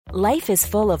Life is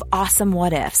full of awesome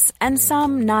what-ifs, and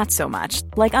some not so much,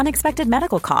 like unexpected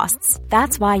medical costs.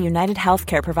 That's why United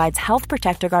Healthcare provides Health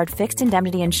Protector Guard fixed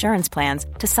indemnity insurance plans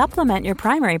to supplement your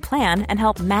primary plan and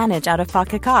help manage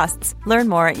out-of-pocket costs. Learn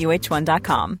more at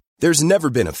uh1.com. There's never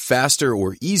been a faster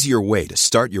or easier way to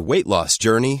start your weight loss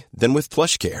journey than with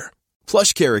PlushCare.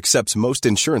 PlushCare accepts most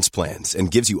insurance plans and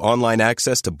gives you online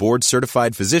access to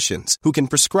board-certified physicians who can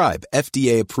prescribe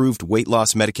FDA-approved weight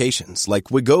loss medications like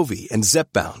Wegovy and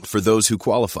Zepbound for those who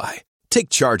qualify. Take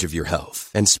charge of your health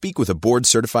and speak with a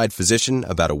board-certified physician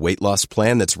about a weight loss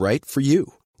plan that's right for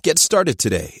you. Get started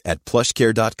today at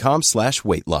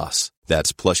plushcare.com/weight loss.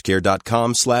 That's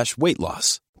plushcare.com/weight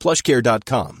loss.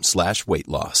 plushcare.com/weight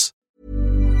loss.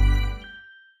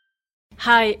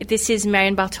 Hi, this is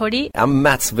Marion Bartoli. I'm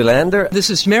Mats Wilander.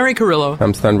 This is Mary Carrillo.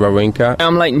 I'm Stan Wawrinka.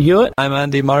 I'm Leighton Hewitt. I'm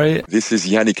Andy Murray. This is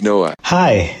Yannick Noah.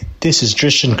 Hi, this is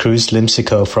Tristan Cruz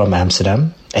Limsico from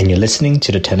Amsterdam, and you're listening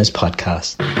to the Tennis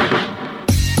Podcast.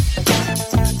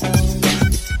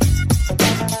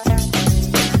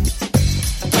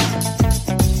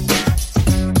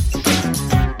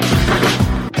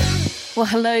 Well,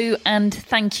 hello, and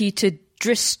thank you to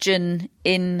Tristan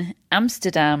in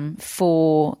Amsterdam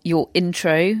for your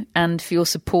intro and for your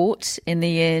support in the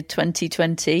year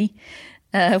 2020.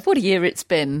 What a year it's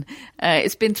been.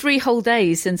 It's been 3 whole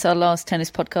days since our last tennis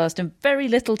podcast, and very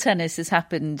little tennis has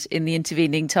happened in the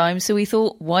intervening time, so we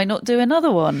thought, why not do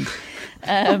another one?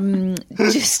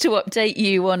 Just to update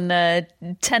you on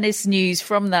tennis news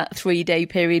from that 3-day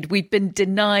period, we've been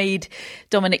denied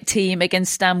Dominic Thiem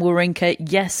against Stan Wawrinka.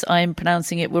 Yes, I am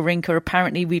pronouncing it Wawrinka.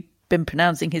 Apparently we've been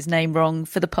pronouncing his name wrong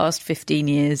for the past 15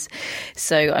 years.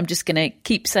 So I'm just going to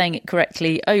keep saying it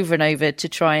correctly over and over to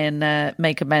try and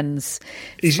make amends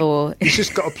for He's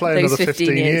just got to play another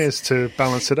 15 years to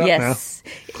balance it up now.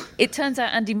 It turns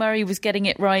out Andy Murray was getting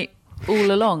it right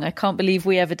all along. I can't believe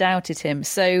we ever doubted him.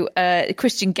 So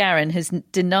Christian Garin has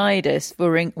denied us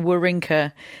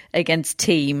Wawrinka against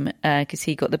Thiem because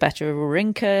he got the better of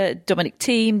Wawrinka. Dominic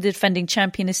Thiem, the defending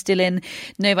champion, is still in.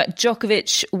 Novak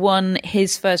Djokovic won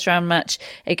his first round match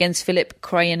against Filip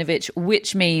Krajinovic,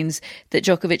 which means that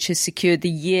Djokovic has secured the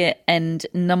year-end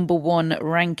number 1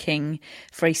 ranking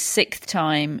for a 6th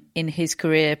time in his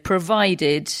career,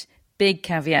 provided, big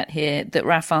caveat here, that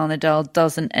Rafael Nadal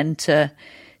doesn't enter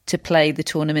to play the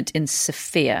tournament in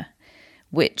Sofia,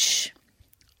 which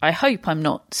I hope I'm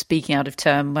not speaking out of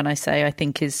turn when I say I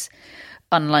think is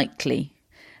unlikely.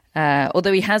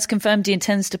 Although he has confirmed he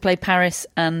intends to play Paris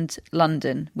and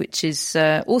London, which is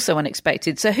also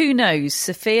unexpected. So who knows?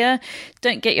 Sofia,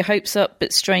 don't get your hopes up,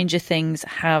 but stranger things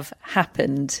have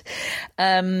happened.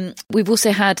 We've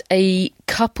also had a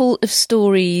couple of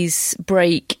stories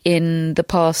break in the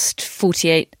past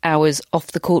 48 hours off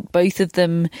the court, both of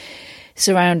them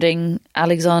surrounding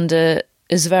Alexander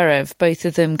Zverev, both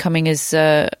of them coming as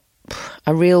a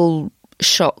real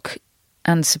shock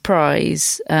and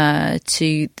surprise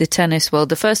to the tennis world.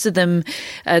 The first of them,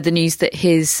 the news that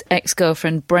his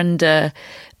ex-girlfriend Brenda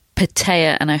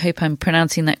Petea, and I hope I'm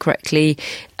pronouncing that correctly,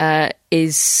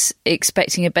 is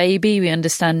expecting a baby. We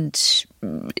understand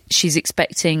she's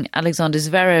expecting Alexander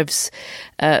Zverev's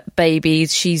baby.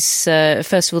 She's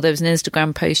first of all, there was an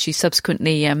Instagram post. She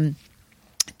subsequently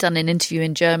done an interview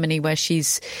in Germany where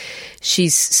she's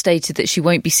stated that she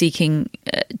won't be seeking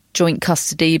joint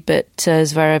custody, but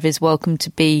Zverev is welcome to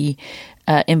be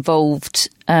involved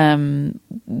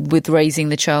with raising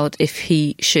the child if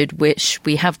he should wish.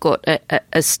 We have got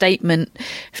a statement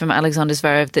from Alexander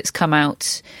Zverev that's come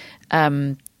out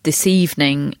this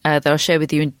evening that I'll share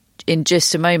with you in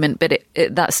just a moment, but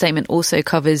that statement also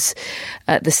covers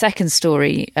the second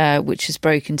story which is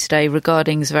broken today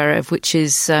regarding Zverev, which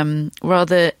is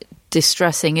rather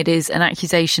distressing. It is an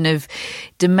accusation of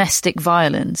domestic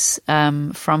violence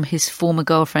from his former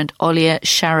girlfriend Olia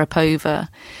Sharapova,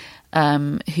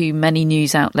 who many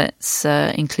news outlets,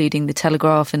 including The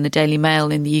Telegraph and the Daily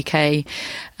Mail in the UK,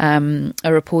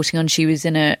 are reporting on. She was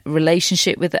in a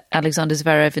relationship with Alexander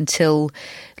Zverev until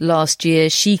last year.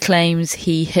 She claims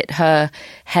he hit her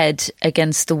head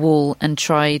against the wall and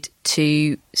tried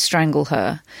to strangle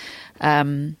her,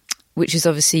 which is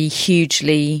obviously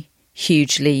hugely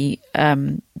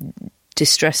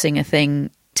distressing a thing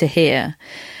to hear.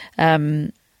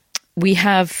 We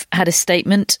have had a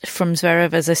statement from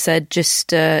Zverev, as I said,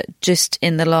 just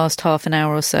in the last half an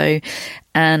hour or so,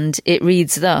 and it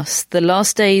reads thus: "The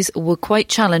last days were quite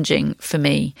challenging for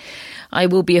me. I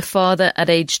will be a father at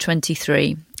age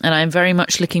 23, and I am very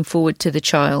much looking forward to the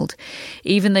child.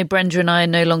 Even though Brenda and I are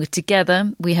no longer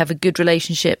together, we have a good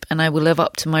relationship, and I will live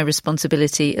up to my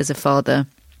responsibility as a father.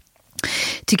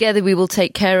 Together we will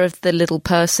take care of the little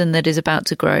person that is about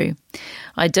to grow.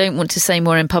 I don't want to say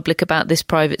more in public about this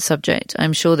private subject.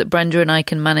 I'm sure that Brenda and I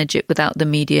can manage it without the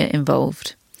media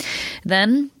involved.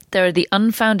 Then there are the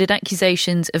unfounded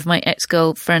accusations of my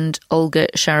ex-girlfriend Olga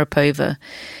Sharapova,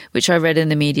 which I read in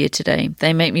the media today.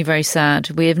 They make me very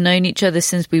sad. We have known each other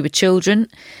since we were children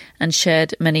and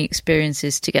shared many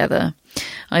experiences together.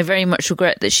 I very much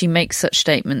regret that she makes such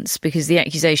statements because the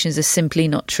accusations are simply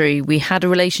not true. We had a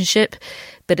relationship,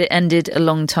 but it ended a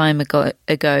long time ago.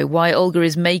 Why Olga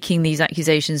is making these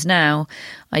accusations now,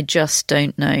 I just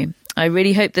don't know. I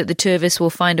really hope that the two of us will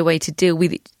find a way to deal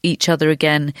with each other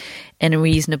again in a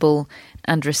reasonable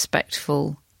and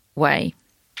respectful way.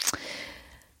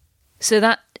 So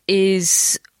that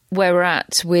is where we're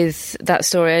at with that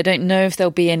story. I don't know if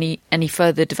there'll be any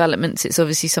further developments. It's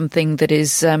obviously something that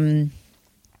is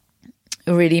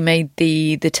really made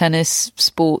the tennis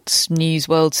sports news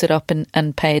world sit up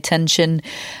and pay attention.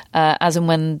 As and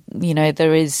when,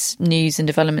 there is news and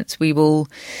developments, we will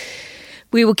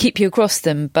keep you across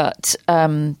them. But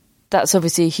that's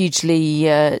obviously a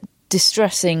hugely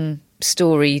distressing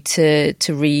story to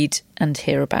read and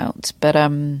hear about. But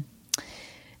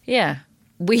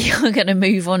we are going to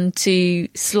move on to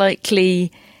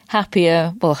slightly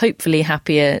happier, well, hopefully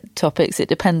happier topics. It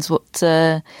depends what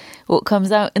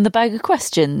comes out in the bag of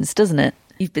questions, doesn't it?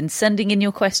 You've been sending in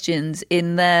your questions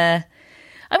in there,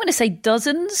 I'm going to say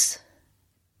dozens.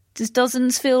 Does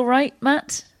dozens feel right,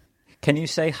 Matt? Can you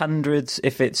say hundreds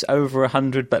if it's over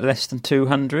 100 but less than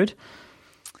 200?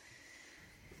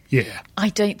 Yeah. I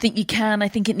don't think you can. I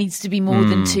think it needs to be more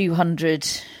than 200.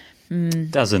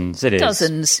 Dozens, it is.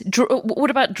 Dozens.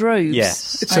 What about droves?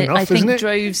 Yes. It's enough, I think isn't it?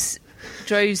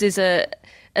 droves is a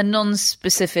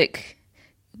non-specific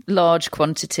large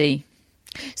quantity.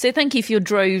 So thank you for your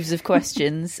droves of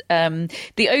questions.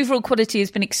 The overall quality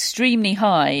has been extremely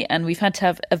high, and we've had to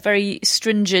have a very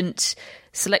stringent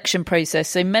selection process.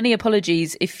 So many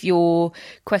apologies if your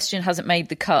question hasn't made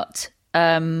the cut.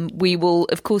 We will,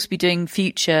 of course, be doing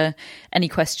future Any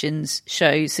Questions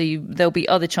shows, so there'll be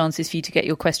other chances for you to get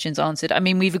your questions answered. I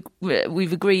mean,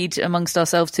 we've agreed amongst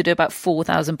ourselves to do about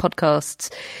 4,000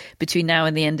 podcasts between now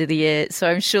and the end of the year, so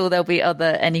I'm sure there'll be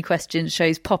other Any Questions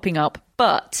shows popping up.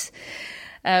 But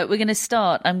we're going to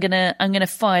start. I'm gonna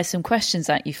fire some questions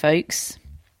at you, folks.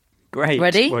 Great.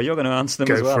 Ready? Well, you're going to answer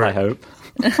them as well, I hope.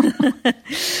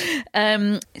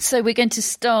 So we're going to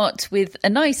start with a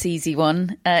nice easy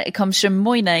one. It comes from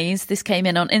Moynes. This came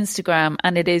in on Instagram,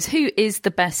 and it is, who is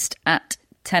the best at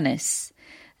tennis?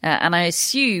 And I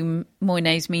assume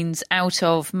Moynes means out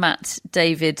of Matt,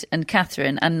 David and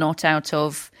Catherine, and not out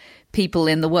of people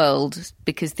in the world,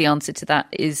 because the answer to that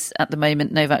is at the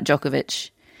moment Novak Djokovic.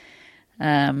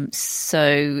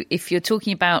 So if you're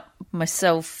talking about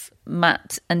myself,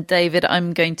 Matt and David,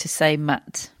 I'm going to say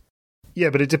Matt.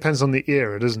 Yeah, but it depends on the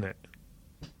era, doesn't it?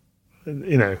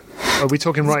 Are we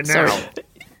talking right now? Sorry.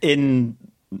 In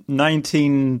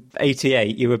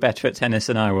 1988, you were better at tennis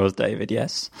than I was, David,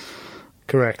 yes.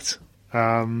 Correct.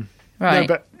 Right. No,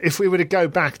 but if we were to go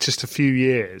back just a few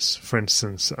years, for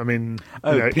instance, I mean...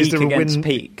 peak is there against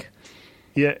peak.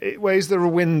 Yeah, is there a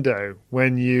window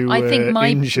when you were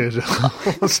injured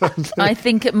or something? I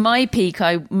think at my peak,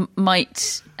 I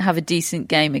might have a decent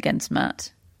game against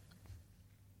Matt.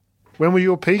 When were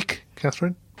your peak,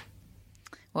 Catherine?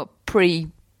 Well,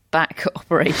 pre-back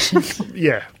operation.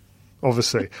 Yeah,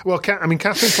 obviously. Well, Catherine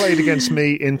played against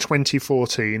me in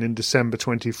 2014, in December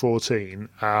 2014.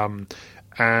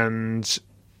 And,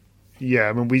 yeah,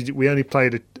 I mean, we only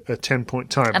played a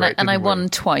 10-point tie break, and I won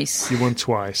twice. You won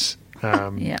twice.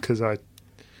 Yeah. Because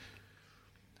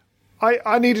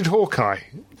I needed Hawkeye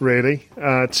really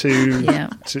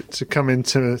to come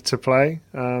into play.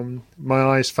 My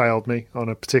eyes failed me on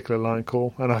a particular line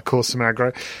call, and I caused some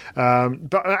aggro.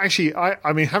 But actually,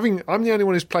 I'm the only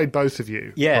one who's played both of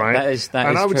you. Yeah, right? that is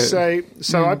and I would true. say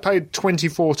so. I played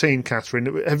 2014,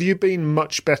 Catherine. Have you been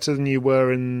much better than you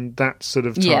were in that sort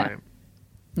of time?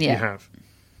 Yeah, you have.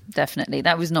 Definitely.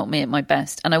 That was not me at my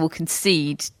best, and I will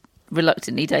concede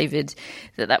reluctantly, David,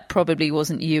 that probably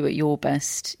wasn't you at your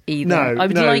best either. No, I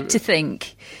would like to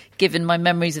think, given my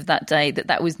memories of that day,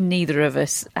 that was neither of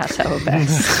us at our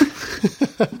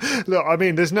best. Look, I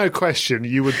mean, there's no question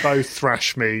you would both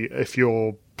thrash me if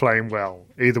you're playing well,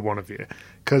 either one of you,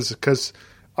 because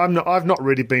I've not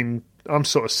really been. I'm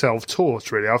sort of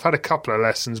self-taught, really. I've had a couple of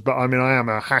lessons, but I mean, I am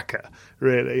a hacker,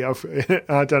 really.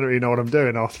 I don't really know what I'm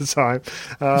doing half the time.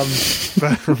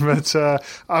 But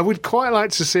I would quite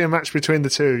like to see a match between the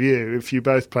two of you if you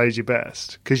both played your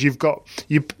best, because you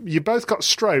both got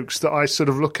strokes that I sort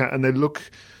of look at and they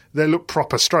look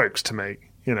proper strokes to me.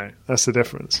 That's the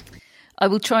difference. I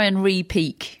will try and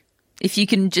re-peak. If you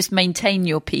can just maintain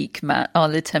your peak, Matt,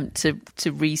 I'll attempt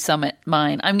to re-summit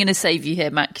mine. I'm going to save you here,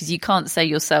 Matt, because you can't say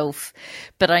yourself,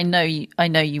 but I know you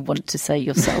want to say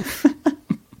yourself.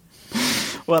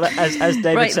 Well, as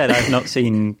David said, I've not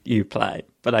seen you play,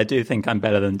 but I do think I'm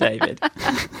better than David.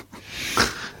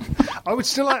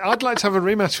 I'd like to have a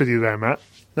rematch with you there, Matt.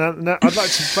 Now, I'd like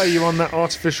to play you on that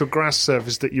artificial grass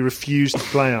surface that you refused to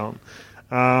play on,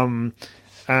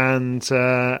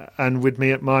 and with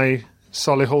me at my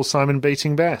Solihull Simon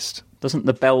beating best. Doesn't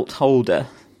the belt holder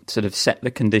sort of set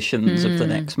the conditions of the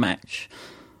next match?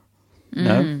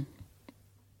 No?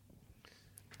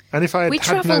 And if I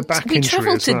had no back injury as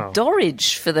well. We travelled to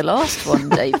Dorridge for the last one,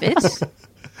 David.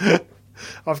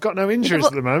 I've got no injuries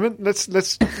at the moment.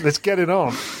 Let's get it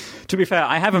on. To be fair,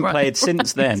 I haven't played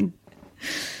since then.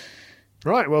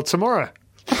 Right, well, tomorrow.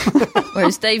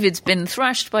 Whereas David's been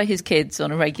thrashed by his kids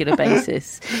on a regular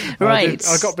basis. Right.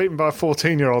 I got beaten by a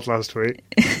 14-year-old last week.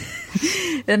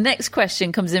 The next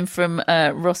question comes in from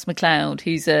Ross McLeod,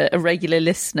 who's a regular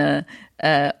listener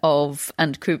of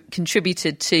and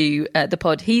contributed to the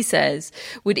pod. He says,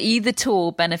 would either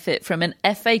tour benefit from an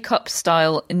FA Cup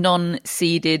style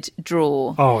non-seeded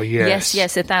draw? Oh, yes.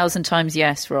 Yes, 1,000 times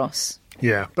yes, Ross.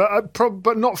 Yeah,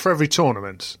 but not for every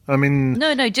tournament. I mean,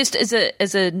 no, just as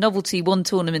a novelty, one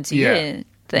tournament a year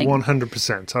thing.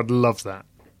 100%. I'd love that.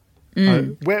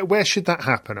 Where should that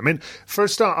happen? I mean, for a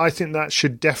start, I think that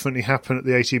should definitely happen at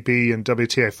the ATP and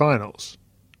WTA finals.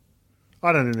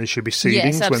 I don't think there should be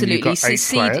seedings when you've got 8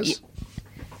 players.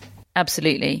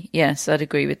 Absolutely, yes, I'd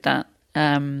agree with that.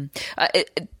 The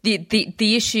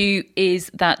issue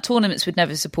is that tournaments would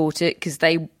never support it because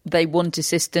they want a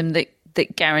system that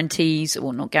guarantees,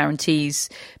 or not guarantees,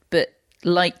 but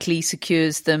likely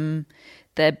secures them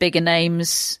their bigger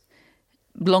names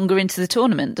longer into the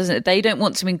tournament, doesn't it? They don't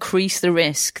want to increase the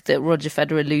risk that Roger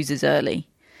Federer loses early.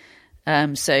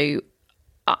 So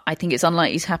I think it's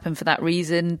unlikely to happen for that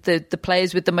reason. The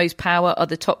players with the most power are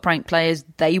the top-ranked players.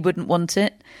 They wouldn't want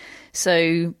it.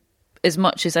 So as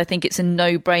much as I think it's a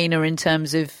no-brainer in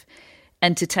terms of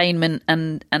entertainment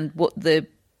and what the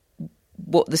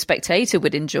spectator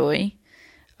would enjoy,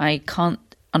 I can't,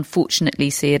 unfortunately,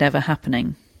 see it ever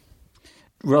happening.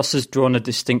 Ross has drawn a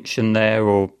distinction there,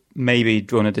 or maybe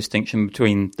drawn a distinction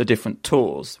between the different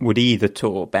tours. Would either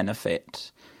tour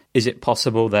benefit? Is it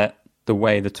possible that the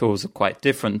way the tours are quite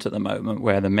different at the moment,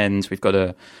 where the men's, we've got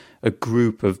a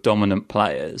group of dominant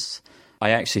players?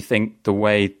 I actually think the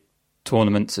way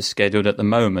tournaments are scheduled at the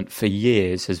moment for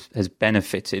years has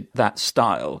benefited that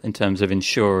style in terms of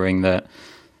ensuring that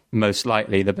most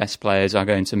likely the best players are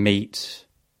going to meet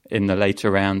in the later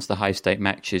rounds, the high-stake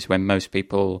matches when most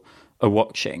people are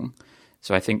watching.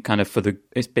 So I think kind of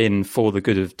it's been for the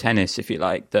good of tennis, if you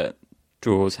like, that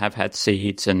draws have had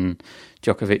seeds and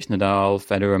Djokovic, Nadal,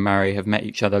 Federer, Murray have met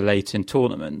each other late in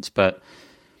tournaments. But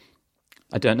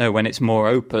I don't know, when it's more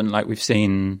open, like we've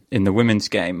seen in the women's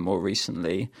game more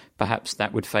recently, perhaps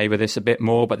that would favour this a bit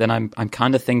more. But then I'm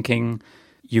kind of thinking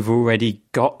you've already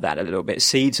got that a little bit.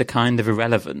 Seeds are kind of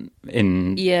irrelevant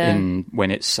in when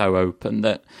it's so open.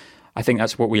 That I think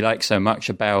that's what we like so much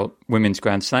about women's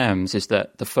Grand Slams, is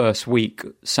that the first week,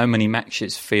 so many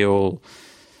matches feel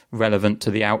relevant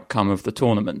to the outcome of the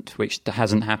tournament, which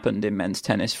hasn't happened in men's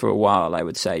tennis for a while, I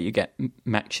would say. You get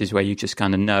matches where you just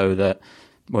kind of know that,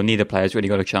 well, neither player's really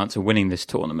got a chance of winning this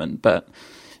tournament, but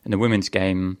in the women's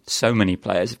game, so many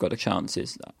players have got a chance.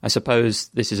 I suppose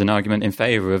this is an argument in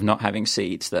favour of not having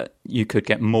seeds, that you could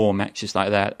get more matches like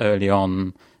that early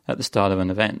on at the start of an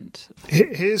event.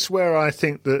 Here's where I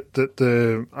think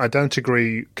that I don't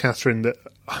agree, Catherine, that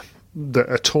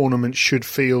a tournament should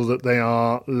feel that they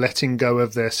are letting go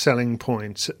of their selling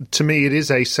point. To me, it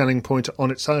is a selling point on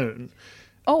its own.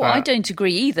 Oh, I don't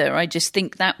agree either. I just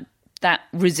think that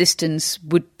resistance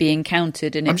would be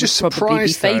encountered, and it would probably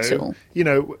be fatal.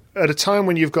 Though, at a time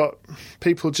when you've got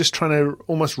people just trying to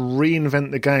almost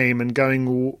reinvent the game and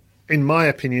going, in my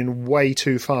opinion, way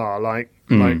too far, like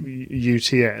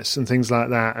UTS and things like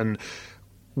that. And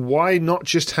why not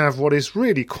just have what is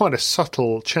really quite a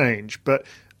subtle change, but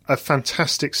a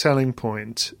fantastic selling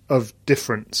point of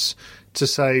difference, to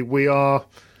say we are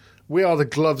the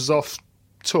gloves off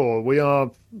tour. We are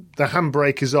the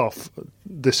handbrake is off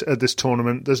at this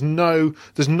tournament. There's none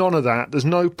of that. There's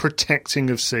no protecting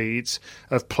of seeds,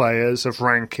 of players, of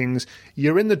rankings.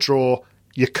 You're in the draw.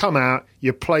 You come out.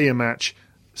 You play your match.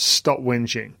 Stop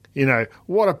whinging.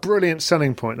 What a brilliant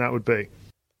selling point that would be.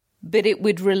 But it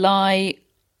would rely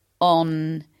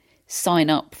on sign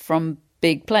up from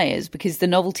big players, because the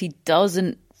novelty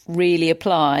doesn't really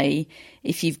apply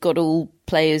if you've got all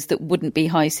players that wouldn't be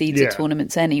high seeds at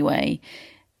tournaments anyway.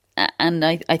 and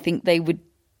I think they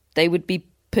would be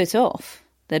put off.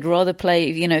 They'd rather play,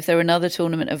 if there were another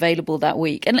tournament available that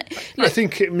week. And look, I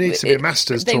think it needs to be a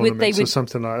Masters tournament or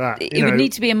something like that. It would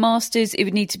need to be a Masters. It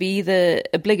would need to be either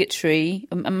obligatory,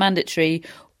 a mandatory,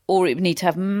 or it would need to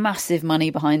have massive money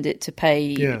behind it to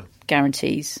pay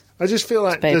guarantees. I just feel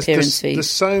like there's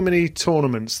so many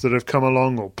tournaments that have come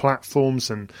along, or platforms,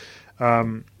 and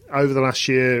over the last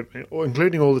year,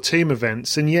 including all the team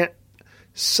events, and yet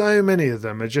so many of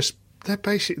them they're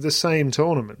basically the same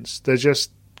tournaments. They're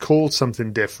just called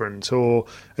something different, or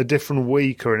a different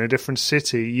week, or in a different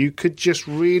city. You could just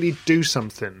really do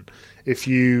something if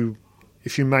you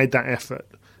made that effort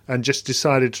and just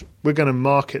decided we're going to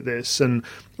market this. And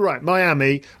right,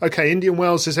 Miami, okay, Indian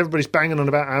Wells is, everybody's banging on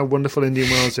about how wonderful Indian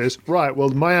Wells is. Right, well,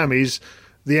 Miami's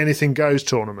the Anything Goes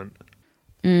tournament.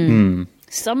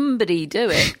 Somebody do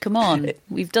it. Come on.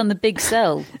 We've done the big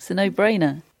sell. It's a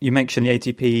no-brainer. You mentioned the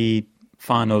ATP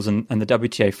finals and the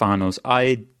WTA finals.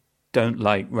 I don't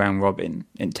like round robin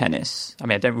in tennis. I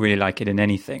mean, I don't really like it in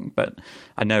anything, but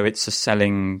I know it's a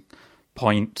selling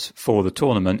point for the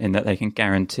tournament in that they can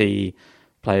guarantee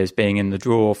players being in the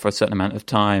draw for a certain amount of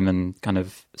time and kind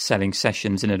of selling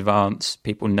sessions in advance.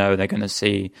 People know they're going to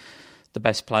see the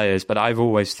best players. But I've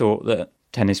always thought that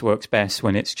tennis works best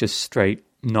when it's just straight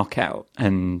knockout.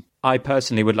 And I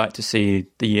personally would like to see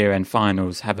the year-end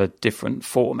finals have a different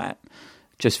format.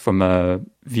 Just from a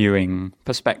viewing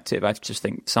perspective, I just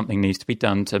think something needs to be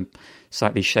done to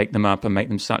slightly shake them up and make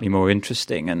them slightly more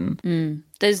interesting. And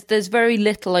there's very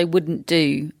little I wouldn't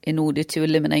do in order to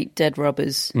eliminate dead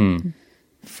rubbers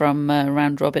from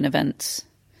round robin events.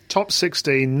 Top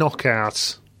 16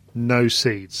 knockouts, no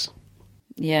seeds.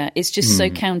 Yeah, it's just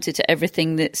so counter to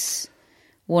everything that's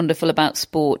wonderful about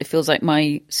sport. It feels like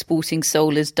my sporting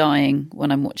soul is dying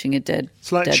when I'm watching a dead.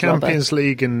 It's like Champions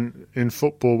League in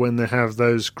football when they have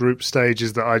those group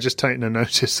stages that I just take no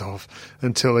notice of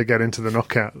until they get into the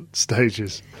knockout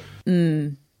stages.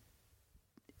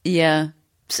 Yeah.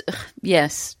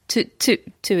 Yes. To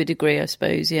a degree, I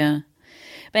suppose. Yeah.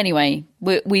 But anyway,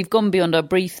 we've gone beyond our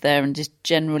brief there and just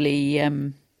generally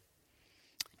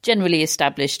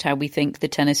established how we think the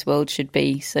tennis world should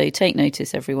be. So take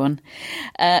notice, everyone.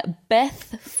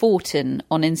 Beth Fortin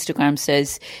on Instagram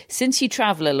says, since you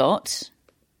travel a lot,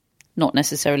 not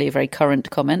necessarily a very current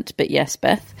comment, but yes,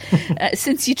 Beth,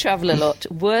 since you travel a lot,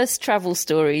 worst travel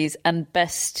stories and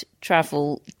best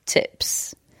travel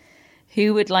tips.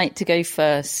 Who would like to go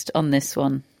first on this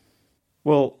one?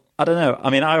 Well, I don't know. I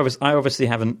mean, I obviously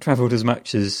haven't travelled as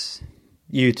much as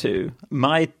you two.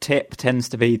 My tip tends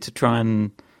to be to try and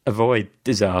avoid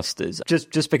disasters.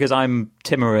 Just because I'm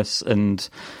timorous and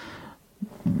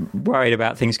worried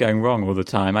about things going wrong all the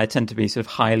time, I tend to be sort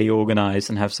of highly organised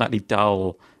and have slightly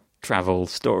dull travel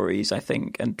stories, I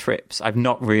think, and trips. I've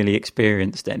not really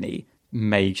experienced any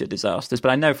major disasters, but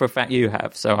I know for a fact you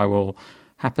have, so I will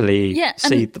happily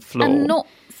cede the floor. And not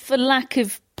for lack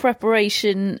of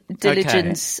preparation,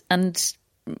 diligence, and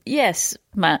yes,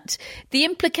 Matt, the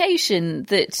implication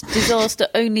that disaster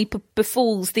only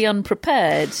befalls the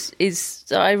unprepared is,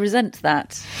 I resent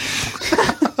that.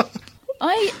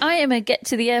 I am a get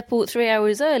to the airport 3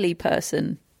 hours early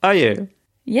person. Are you?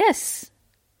 Yes.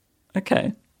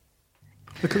 Okay.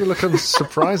 Look at the look of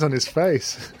surprise on his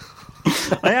face.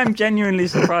 I am genuinely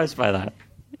surprised by that.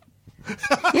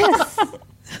 Yes.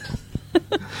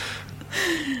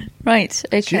 Right,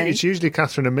 okay. It's usually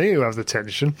Catherine and me who have the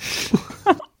tension.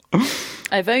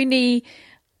 I've only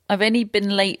been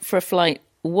late for a flight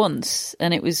once,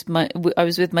 and I was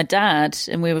with my dad,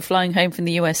 and we were flying home from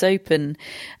the US Open,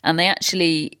 and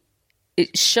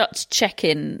it shut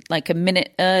check-in like a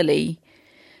minute early,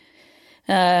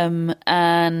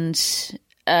 and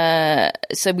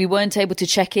so we weren't able to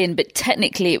check in, but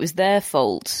technically it was their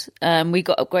fault. We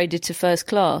got upgraded to first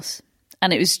class,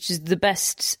 and it was just the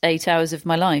best 8 hours of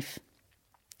my life.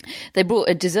 They brought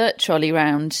a dessert trolley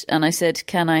round, and I said,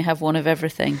 can I have one of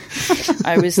everything?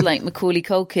 I was like Macaulay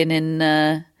Culkin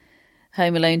in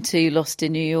Home Alone 2, Lost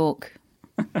in New York.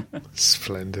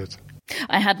 Splendid.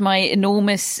 I had my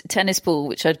enormous tennis ball,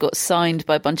 which I'd got signed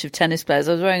by a bunch of tennis players.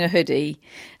 I was wearing a hoodie,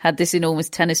 had this enormous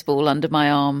tennis ball under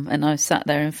my arm, and I sat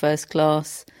there in first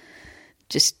class,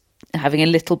 just having a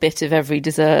little bit of every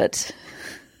dessert.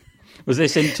 Was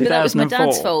this in 2004? But that was my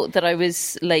dad's fault that I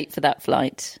was late for that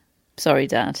flight. Sorry,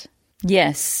 Dad.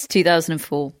 Yes,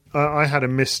 2004. I had a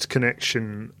missed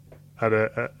connection at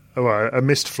a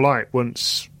missed flight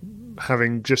once,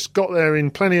 having just got there in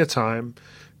plenty of time,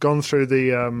 gone through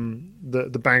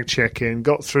the bag check-in,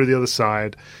 got through the other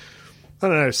side. I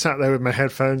don't know, sat there with my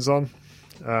headphones on,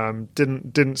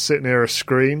 didn't sit near a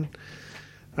screen,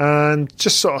 And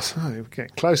just sort of we're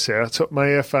getting close here. I took my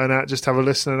earphone out just to have a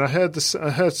listen, and I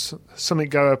heard something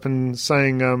go up and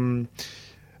saying,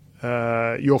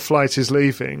 "Your flight is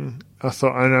leaving." And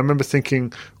I remember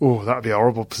thinking, "Oh, that'd be a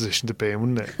horrible position to be in,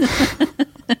 wouldn't it?"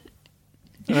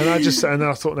 and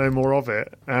I thought no more of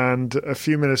it. And a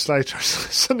few minutes later, I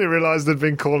suddenly realised they'd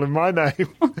been calling my name.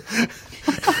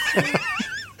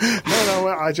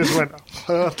 I just went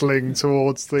hurtling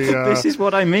towards the. This is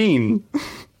what I mean.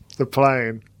 The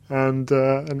plane, and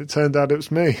it turned out it was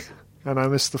me, and I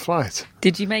missed the flight.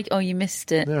 Did you make? Oh, you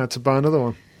missed it. Yeah, I had to buy another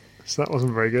one, so that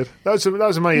wasn't very good. Those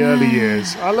were my early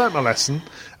years. I learnt my lesson,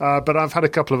 but I've had a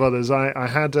couple of others. I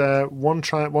had one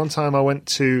time I went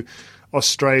to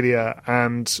Australia,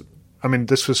 and I mean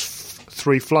this was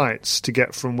 3 flights to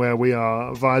get from where we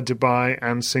are via Dubai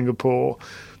and Singapore,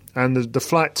 and the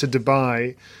flight to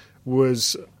Dubai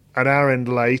was at our end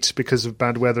late because of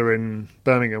bad weather in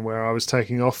Birmingham, where I was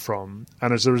taking off from.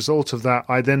 And as a result of that,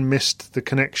 I then missed the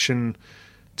connection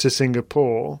to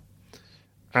Singapore.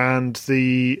 And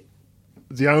the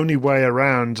only way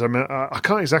around, I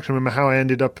can't exactly remember how I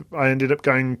ended up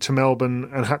going to Melbourne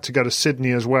and had to go to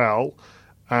Sydney as well.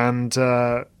 And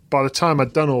by the time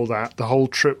I'd done all that, the whole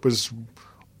trip was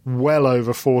well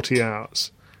over 40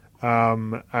 hours.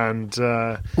 Yeah,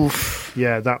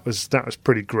 that was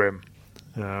pretty grim.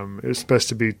 It was supposed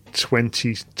to be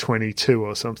 2022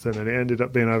 or something, and it ended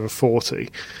up being over 40.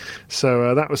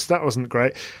 So that wasn't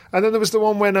great. And then there was the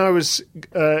one when I was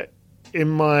in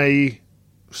my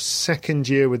second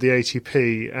year with the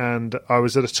ATP, and I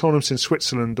was at a tournament in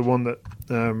Switzerland, the one that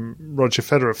Roger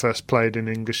Federer first played in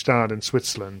Ingolstadt in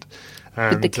Switzerland.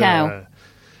 And, with the cow?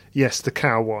 Yes, the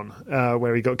cow one,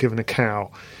 where he got given a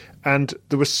cow. And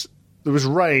there was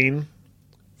rain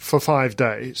for 5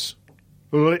 days.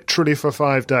 Literally for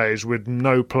 5 days with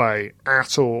no play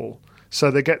at all.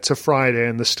 So they get to Friday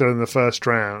and they're still in the first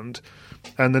round.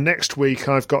 And the next week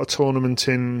I've got a tournament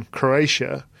in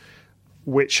Croatia,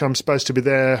 which I'm supposed to be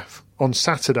there on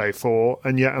Saturday for,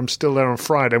 and yet I'm still there on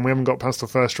Friday and we haven't got past the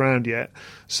first round yet.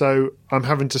 So I'm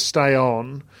having to stay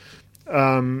on.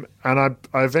 And I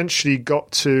eventually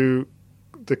got to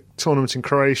the tournament in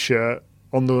Croatia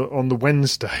on the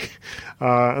Wednesday,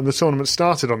 and the tournament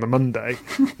started on the Monday,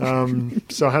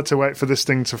 so I had to wait for this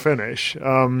thing to finish.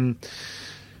 And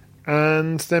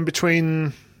then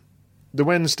between the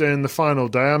Wednesday and the final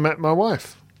day, I met my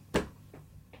wife.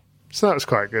 So that was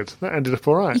quite good. That ended up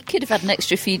all right. You could have had an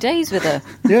extra few days with her.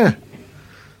 Yeah.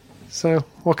 So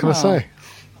what can I say?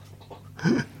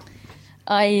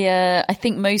 I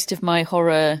think most of my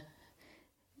horror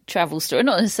travel story,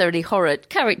 not necessarily horror,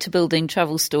 character building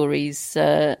travel stories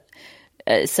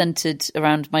centred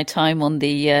around my time on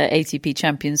the ATP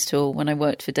Champions Tour when I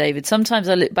worked for David. Sometimes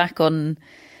I look back on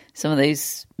some of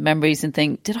those memories and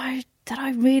think, did I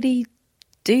really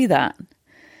do that?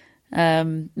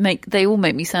 They all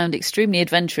make me sound extremely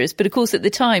adventurous, but of course at the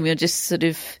time you're just sort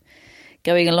of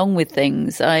going along with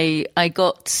things. I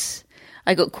got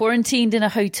quarantined in a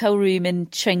hotel room in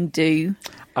Chengdu.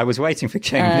 I was waiting for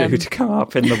Chengdu to come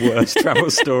up in the worst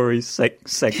travel stories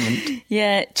segment.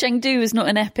 Yeah, Chengdu was not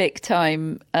an epic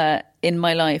time in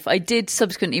my life. I did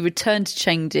subsequently return to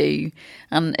Chengdu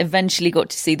and eventually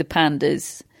got to see the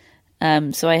pandas.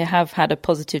 So I have had a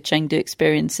positive Chengdu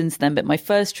experience since then. But my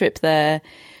first trip there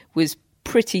was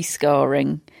pretty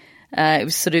scarring. It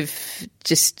was sort of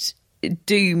just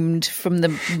doomed from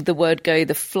the word go.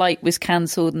 The flight was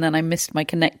cancelled and then I missed my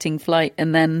connecting flight.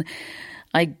 And then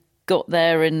I got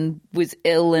there and was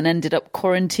ill and ended up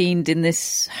quarantined in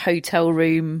this hotel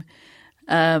room.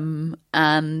 And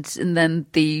then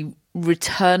the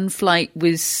return flight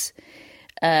was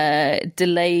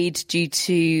delayed due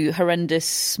to horrendous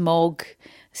smog.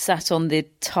 Sat on the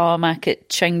tarmac at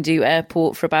Chengdu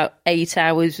Airport for about 8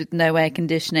 hours with no air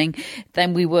conditioning.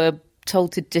 Then we were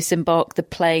told to disembark the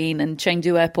plane, and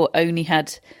Chengdu Airport only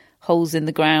had holes in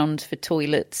the ground for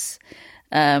toilets.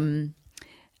 And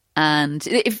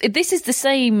if this is the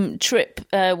same trip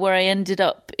where I ended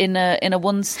up in a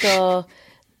 1-star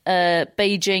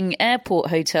Beijing airport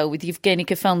hotel with Yevgeny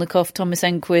Kafelnikov, Thomas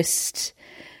Enquist,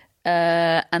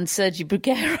 and Sergi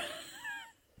Bruguera.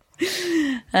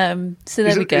 So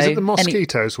there we go. Is it the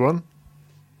mosquitoes one?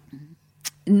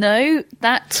 No,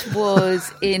 that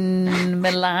was in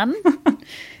Milan.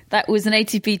 That was an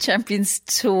ATP Champions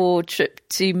Tour trip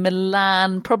to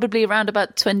Milan, probably around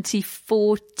about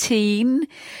 2014,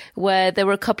 where there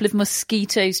were a couple of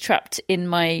mosquitoes trapped in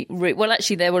my room. Well,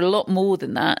 actually, there were a lot more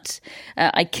than that.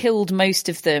 I killed most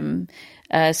of them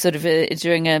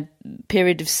during a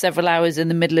period of several hours in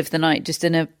the middle of the night, just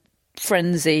in a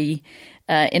frenzy,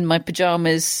 in my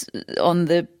pajamas on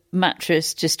the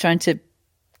mattress, just trying to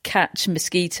catch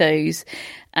mosquitoes.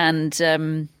 And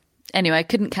anyway, I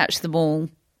couldn't catch them all.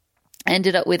 I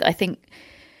ended up with, I think,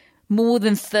 more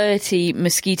than 30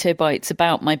 mosquito bites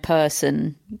about my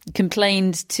person.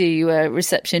 Complained to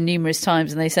reception numerous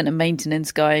times, and they sent a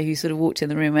maintenance guy who sort of walked in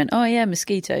the room and went, "Oh yeah,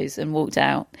 mosquitoes," and walked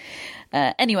out.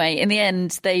 Anyway, in the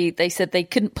end, they said they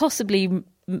couldn't possibly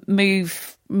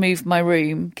move my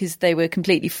room because they were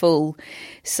completely full.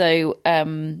 So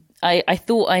I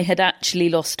thought I had actually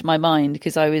lost my mind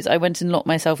because I went and locked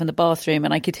myself in the bathroom,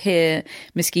 and I could hear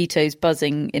mosquitoes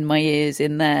buzzing in my ears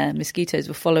in there. Mosquitoes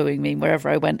were following me wherever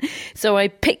I went. So I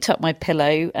picked up my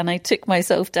pillow and I took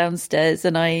myself downstairs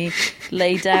and I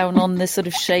lay down on the sort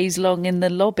of chaise longue in the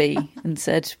lobby and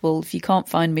said, well, if you can't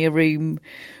find me a room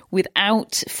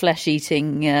without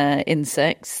flesh-eating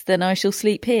insects, then I shall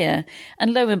sleep here.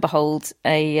 And lo and behold,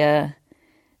 a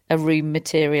room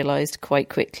materialised quite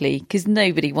quickly, because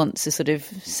nobody wants a sort of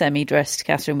semi-dressed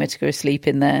Catherine Whitaker asleep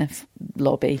in their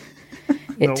lobby,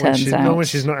 it turns out. Not when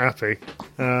she's not happy.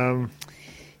 Can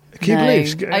you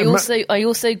believe? I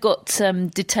also got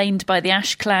detained by the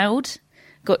ash cloud,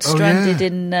 got stranded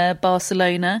in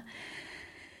Barcelona,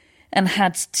 and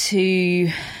had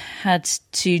to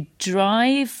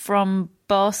drive from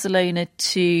Barcelona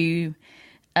to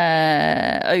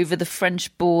over the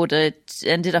French border,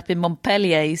 ended up in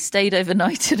Montpellier, stayed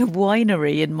overnight at a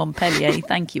winery in Montpellier.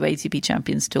 Thank you, ATP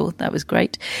Champions Tour. That was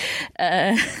great.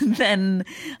 Then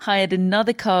hired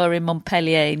another car in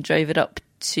Montpellier and drove it up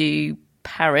to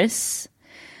Paris,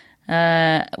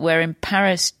 where in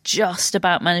Paris just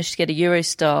about managed to get a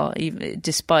Eurostar, even,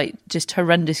 despite just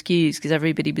horrendous queues because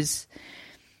everybody was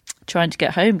trying to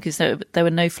get home because there were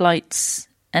no flights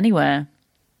anywhere.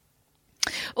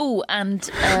 Oh, and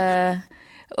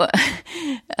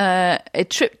a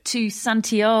trip to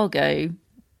Santiago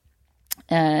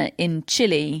in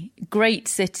Chile, great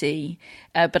city,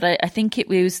 but I think it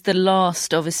was the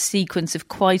last of a sequence of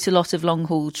quite a lot of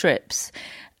long-haul trips,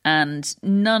 and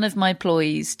none of my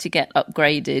ploys to get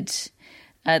upgraded.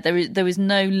 There was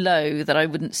no low that I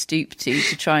wouldn't stoop to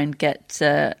try and get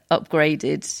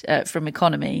upgraded from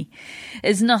economy.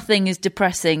 There's nothing as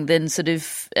depressing than sort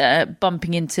of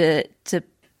bumping into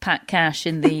Pat Cash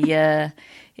in the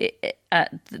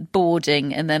at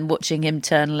boarding and then watching him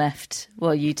turn left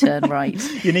while you turn right.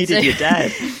 You needed your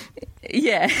dad.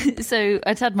 Yeah, so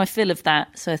I'd had my fill of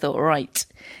that, so I thought, right,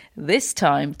 this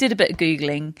time, did a bit of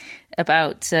Googling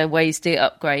about ways to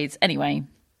upgrades. Anyway,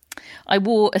 I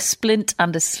wore a splint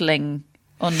and a sling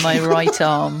on my right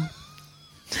arm.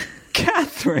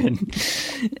 Catherine!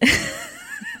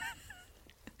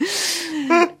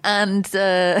 And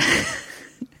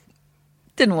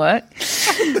didn't work.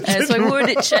 So I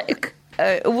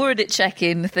wore it at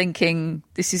check-in thinking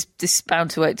this is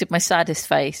bound to work. Did my saddest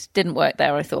face. Didn't work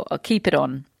there. I thought I'll keep it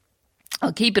on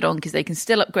because they can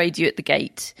still upgrade you at the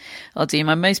gate. I'll do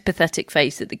my most pathetic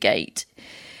face at the gate.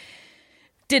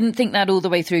 Didn't think that all the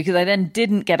way through because I then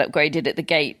didn't get upgraded at the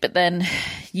gate, but then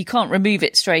you can't remove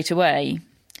it straight away.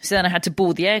 So then I had to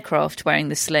board the aircraft wearing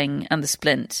the sling and the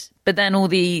splint. But then all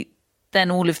of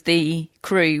the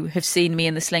crew have seen me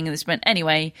in the sling and the splint.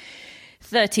 Anyway,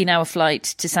 13-hour flight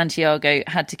to Santiago,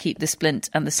 had to keep the splint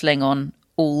and the sling on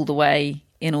all the way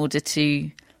in order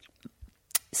to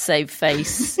save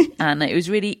face. And it was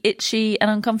really itchy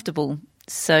and uncomfortable.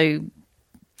 So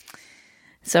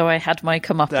I had my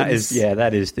comeuppance.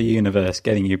 That is the universe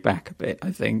getting you back a bit,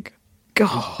 I think.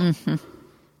 God. Mm-hmm.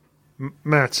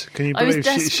 Matt, can you believe I was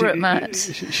desperate, Matt.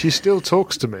 She still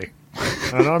talks to me,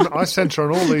 and I sent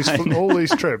her on all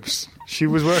these trips. She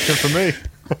was working for me.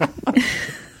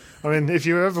 I mean, if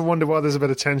you ever wonder why there's a bit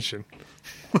of tension,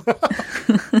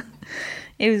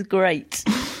 it was great.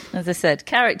 As I said,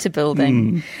 character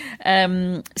building.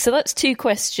 So that's 3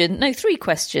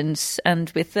 questions,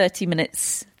 and we're 30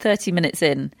 minutes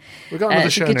in. We've got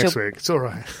another show next week. It's all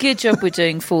right. Good job we're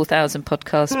doing 4,000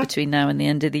 podcasts between now and the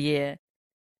end of the year.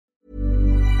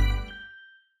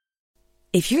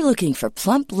 If you're looking for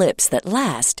plump lips that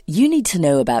last, you need to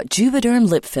know about Juvederm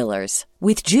lip fillers.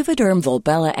 With Juvederm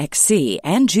Volbella XC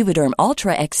and Juvederm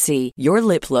Ultra XC, your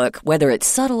lip look, whether it's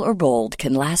subtle or bold,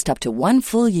 can last up to 1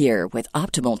 full year with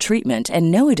optimal treatment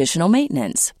and no additional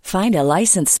maintenance. Find a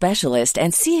licensed specialist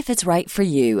and see if it's right for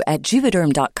you at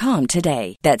Juvederm.com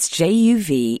today. That's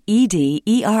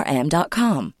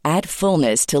JUVEDERM.com. Add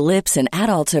fullness to lips in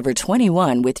adults over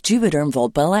 21 with Juvederm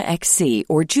Volbella XC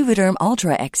or Juvederm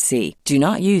Ultra XC. Do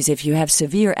not use if you have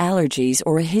severe allergies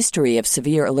or a history of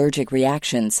severe allergic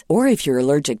reactions, or if you're you're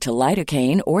allergic to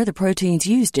lidocaine or the proteins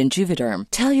used in Juvederm.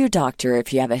 Tell your doctor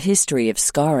if you have a history of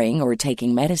scarring or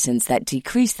taking medicines that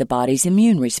decrease the body's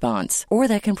immune response or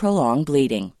that can prolong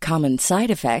bleeding. Common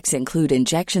side effects include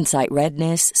injection site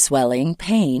redness, swelling,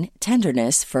 pain,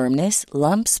 tenderness, firmness,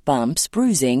 lumps, bumps,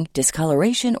 bruising,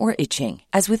 discoloration, or itching.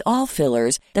 As with all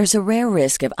fillers, there's a rare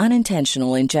risk of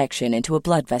unintentional injection into a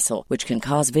blood vessel, which can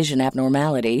cause vision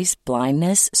abnormalities,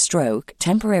 blindness, stroke,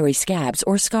 temporary scabs,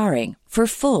 or scarring. For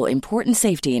full, important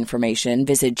safety information,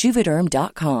 visit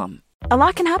Juvederm.com. A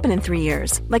lot can happen in 3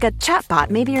 years, like a chatbot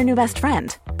may be your new best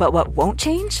friend. But what won't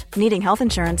change? Needing health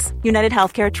insurance. United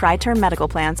Healthcare Tri-Term Medical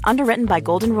Plans, underwritten by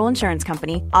Golden Rule Insurance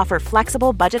Company, offer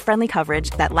flexible, budget-friendly coverage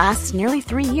that lasts nearly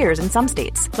 3 years in some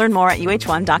states. Learn more at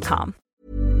UH1.com.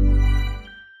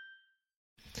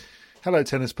 Hello,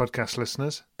 Tennis Podcast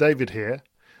listeners. David here.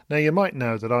 Now, you might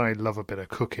know that I love a bit of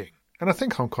cooking, and I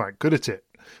think I'm quite good at it.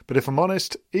 But if I'm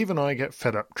honest, even I get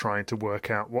fed up trying to work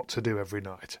out what to do every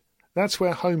night. That's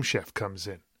where Home Chef comes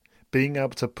in. Being able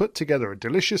to put together a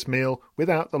delicious meal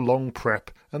without the long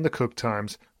prep and the cook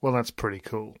times, well, that's pretty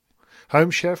cool. Home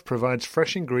Chef provides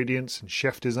fresh ingredients and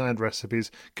chef-designed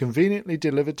recipes conveniently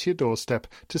delivered to your doorstep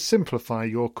to simplify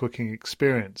your cooking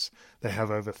experience. They have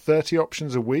over 30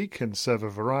 options a week and serve a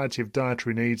variety of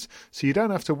dietary needs, so you don't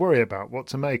have to worry about what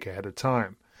to make ahead of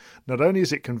time. Not only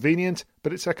is it convenient,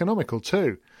 but it's economical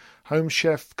too. Home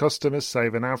Chef customers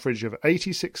save an average of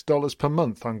 $86 per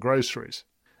month on groceries.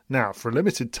 Now, for a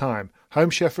limited time, Home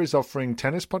Chef is offering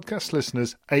Tennis Podcast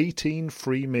listeners 18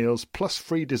 free meals plus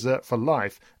free dessert for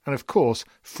life and, of course,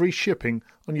 free shipping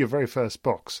on your very first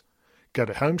box. Go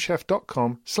to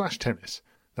homechef.com/tennis.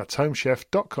 That's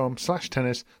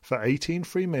homechef.com/tennis for 18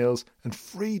 free meals and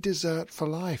free dessert for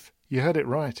life. You heard it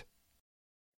right.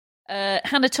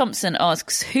 Hannah Thompson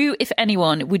asks, who, if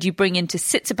anyone, would you bring into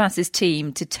Tsitsipas's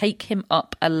team to take him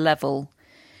up a level?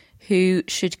 Who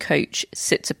should coach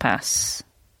Tsitsipas?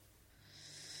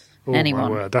 Oh, anyone? My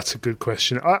word, that's a good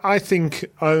question. I think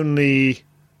only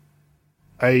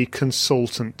a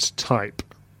consultant type,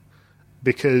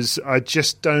 because I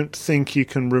just don't think you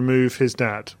can remove his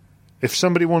dad. If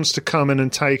somebody wants to come in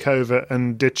and take over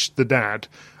and ditch the dad,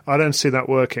 I don't see that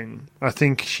working. I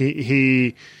think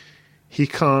he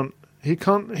can't.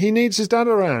 He needs his dad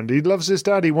around. He loves his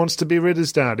dad. He wants to be rid of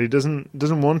his dad. He doesn't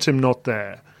want him not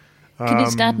there. Can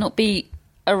his dad not be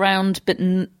around but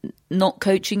not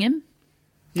coaching him?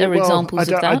 There are examples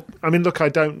of that. I mean, look, I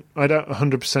don't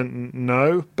 100%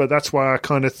 know, but that's why I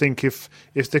kind of think if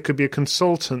there could be a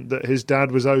consultant that his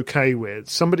dad was okay with,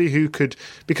 somebody who could,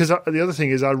 because the other thing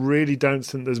is, I really don't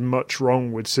think there's much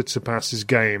wrong with Tsitsipas's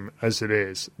game as it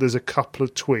is. There's a couple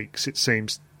of tweaks, it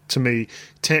seems to me.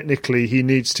 Technically, he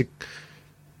needs to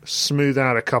smooth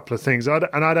out a couple of things, and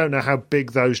I don't know how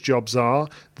big those jobs are.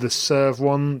 The serve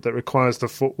one that requires the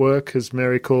footwork, as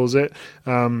Mary calls it,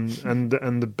 and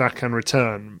the backhand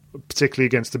return, particularly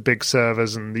against the big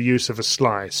servers, and the use of a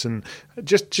slice, and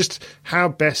just how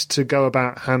best to go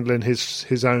about handling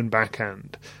his own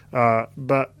backhand.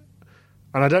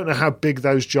 And I don't know how big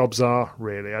those jobs are,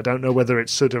 really. I don't know whether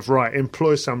it's sort of, right,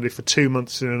 employ somebody for 2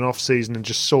 months in an off-season and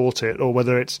just sort it, or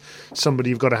whether it's somebody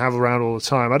you've got to have around all the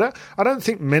time. I don't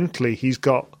think mentally he's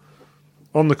got,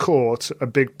 on the court, a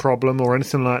big problem or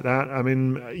anything like that. I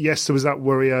mean, yes, there was that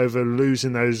worry over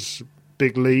losing those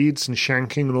big leads and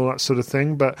shanking and all that sort of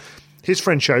thing, but his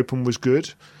French Open was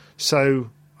good. So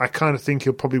I kind of think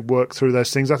he'll probably work through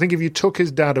those things. I think if you took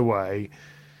his dad away,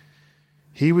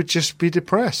 he would just be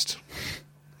depressed.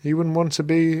 He wouldn't want to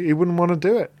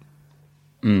do it.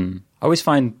 I always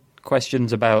find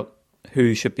questions about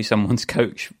who should be someone's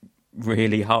coach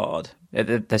really hard.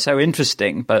 They're so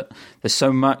interesting, but there's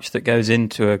so much that goes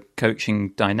into a coaching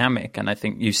dynamic, and I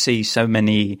think you see so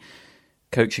many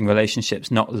coaching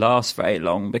relationships not last very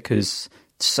long because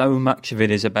so much of it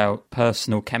is about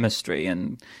personal chemistry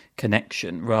and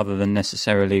connection rather than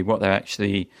necessarily what they're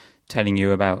actually telling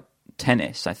you about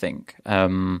tennis, I think.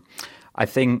 I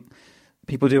think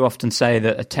people do often say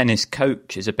that a tennis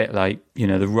coach is a bit like,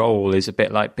 the role is a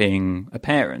bit like being a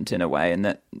parent in a way, and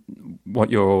that what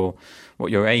your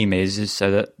aim is so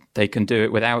that they can do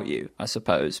it without you, I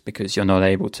suppose, because you're not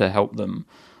able to help them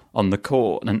on the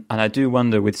court. And I do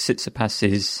wonder with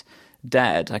Tsitsipas's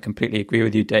dad, I completely agree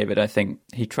with you, David. I think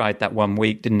he tried that 1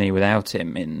 week, didn't he, without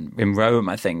him in Rome,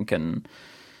 I think, and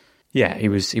yeah, he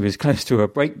was close to a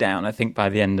breakdown, I think, by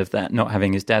the end of that, not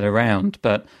having his dad around.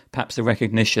 But perhaps the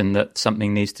recognition that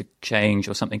something needs to change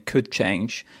or something could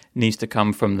change needs to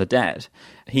come from the dad.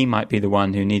 He might be the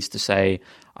one who needs to say,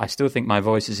 I still think my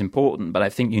voice is important, but I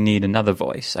think you need another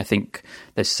voice. I think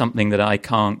there's something that I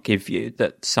can't give you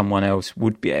that someone else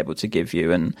would be able to give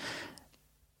you. And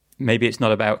maybe it's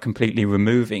not about completely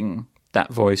removing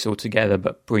that voice altogether,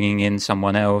 but bringing in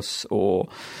someone else, or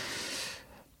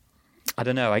I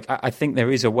don't know. I think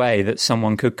there is a way that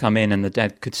someone could come in and the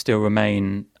Dead could still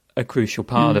remain a crucial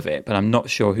part of it, but I'm not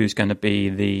sure who's going to be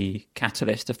the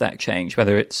catalyst of that change,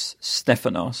 whether it's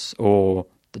Stefanos or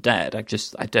the Dead.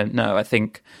 I don't know. I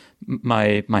think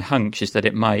my hunch is that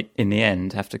it might, in the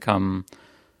end, have to come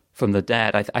from the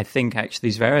Dead. I think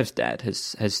actually Zverev's Dead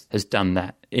has done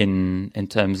that in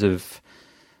terms of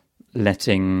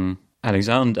letting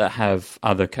Alexander have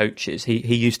other coaches.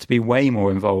 He used to be way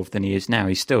more involved than he is now.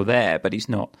 He's still there, but he's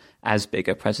not as big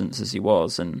a presence as he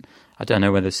was. And I don't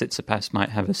know whether Tsitsipas might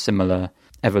have a similar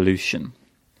evolution.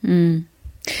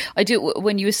 I do.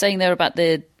 When you were saying there about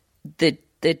the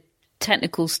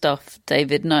technical stuff,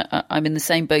 David, and I'm in the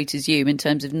same boat as you in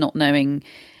terms of not knowing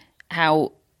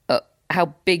how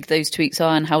big those tweaks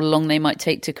are and how long they might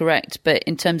take to correct. But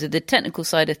in terms of the technical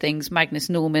side of things, Magnus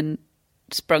Norman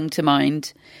sprung to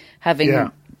mind,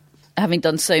 having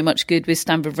done so much good with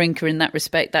Stan Wawrinka in that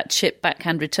respect. That chip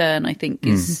backhand return, I think,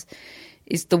 is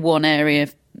the one area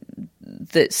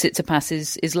that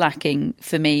Tsitsipas is lacking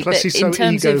for me. Plus, but he's in so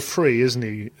terms ego-free, isn't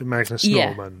he, Magnus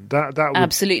Norman? That would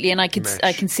absolutely, and I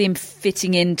can see him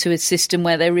fitting into a system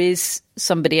where there is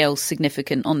somebody else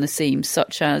significant on the seam,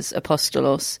 such as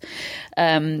Apostolos.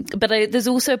 But there's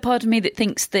also a part of me that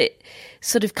thinks that,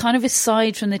 sort of kind of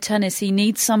aside from the tennis, he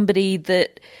needs somebody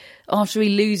that, after he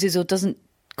loses or doesn't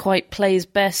quite play his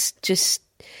best, just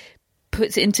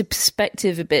puts it into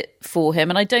perspective a bit for him.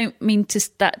 And I don't mean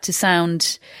that to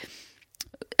sound...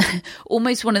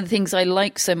 Almost one of the things I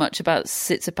like so much about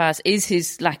Tsitsipas is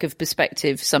his lack of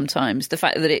perspective sometimes, the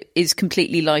fact that it is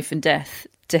completely life and death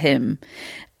to him.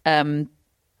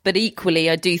 But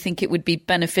equally, I do think it would be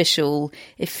beneficial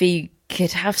if he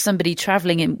could have somebody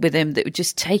travelling with him that would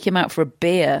just take him out for a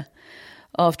beer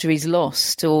after he's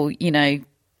lost, or, you know,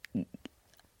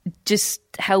 just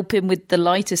help him with the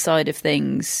lighter side of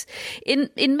things in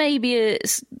maybe a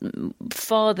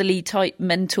fatherly type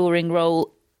mentoring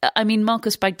role. I mean,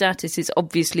 Marcos Baghdatis is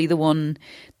obviously the one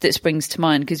that springs to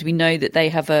mind, because we know that they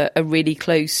have a really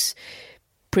close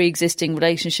pre-existing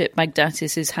relationship.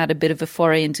 Baghdatis has had a bit of a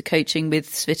foray into coaching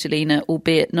with Svitolina,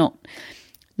 albeit not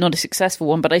a successful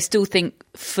one. But I still think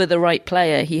for the right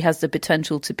player, he has the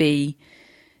potential to be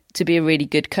a really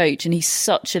good coach. And he's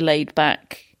such a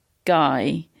laid-back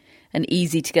guy and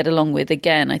easy to get along with.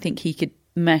 Again, I think he could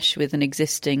mesh with an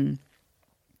existing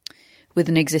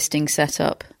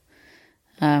setup.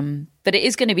 But it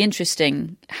is going to be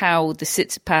interesting how the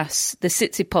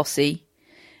Tsitsiposse,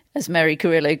 as Mary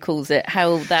Carrillo calls it,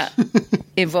 how that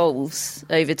evolves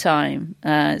over time.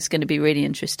 It's going to be really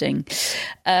interesting.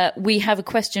 We have a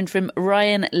question from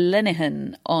Ryan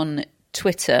Lenihan on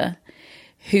Twitter,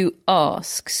 who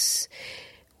asks,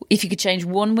 if you could change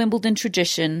one Wimbledon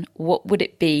tradition, what would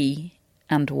it be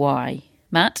and why?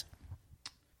 Matt?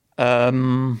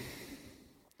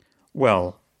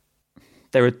 Well,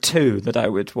 there are two that I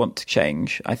would want to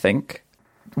change, I think.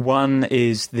 One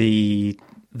is the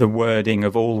wording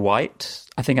of all white.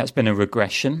 I think that's been a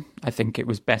regression. I think it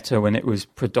was better when it was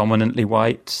predominantly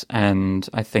white, and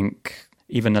I think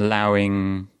even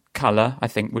allowing colour, I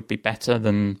think, would be better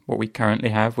than what we currently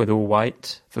have with all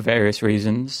white for various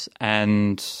reasons.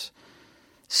 And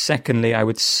secondly, I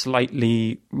would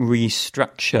slightly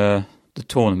restructure the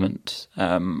tournament.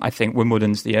 I think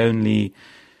Wimbledon's the only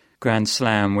Grand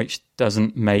Slam which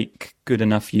doesn't make good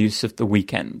enough use of the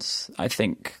weekends. I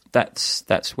think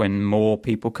that's when more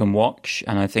people can watch,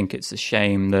 and I think it's a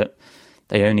shame that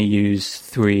they only use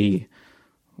 3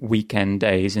 weekend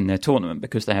days in their tournament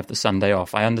because they have the Sunday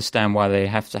off. I understand why they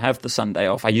have to have the Sunday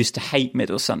off. I used to hate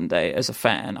Middle Sunday as a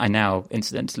fan. I now,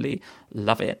 incidentally,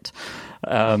 love it.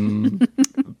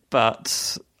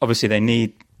 But obviously they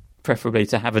need preferably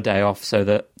to have a day off so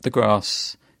that the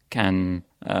grass can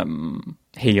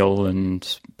heal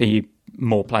and be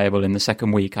more playable in the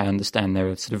second week. I understand there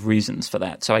are sort of reasons for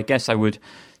that. So I guess I would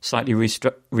slightly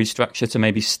restructure to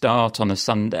maybe start on a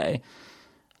Sunday,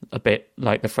 a bit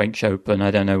like the French Open.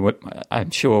 I don't know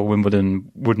I'm sure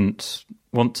Wimbledon wouldn't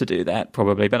want to do that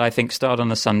probably, but I think start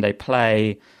on a Sunday,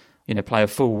 play a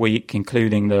full week,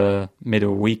 including the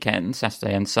middle weekend,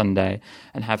 Saturday and Sunday,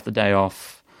 and have the day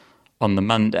off on the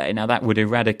Monday. Now that would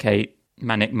eradicate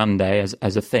Manic Monday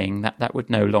as a thing. That would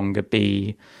no longer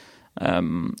be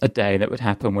a day that would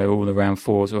happen where all the round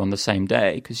fours are on the same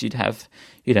day, because you'd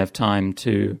have time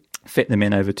to fit them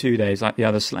in over 2 days like the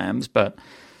other slams. But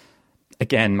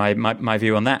again, my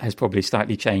view on that has probably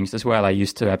slightly changed as well. I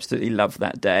used to absolutely love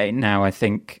that day. Now I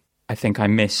think I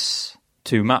miss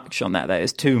too much on that day.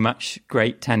 There's too much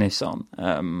great tennis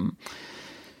on.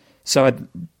 So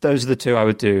those are the two I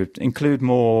would do. Include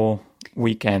more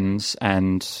weekends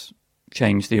and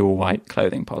change the all-white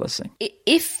clothing policy.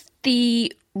 If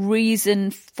the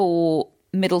reason for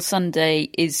Middle Sunday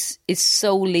is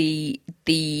solely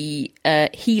the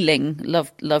healing,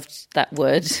 loved that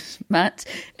word, Matt,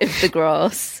 of the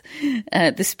grass,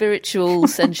 the spiritual,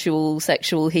 sensual,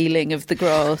 sexual healing of the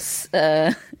grass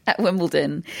at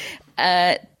Wimbledon,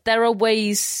 there are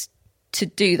ways to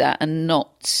do that and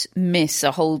not miss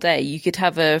a whole day. You could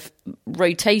have a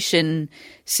rotation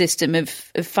system of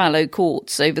fallow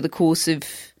courts over the course of,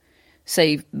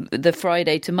 say, the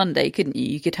Friday to Monday, couldn't you?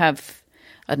 You could have,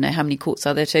 I don't know how many courts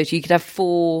are there total. You could have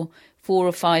four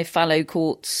or five fallow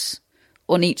courts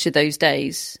on each of those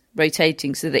days,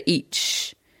 rotating, so that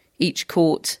each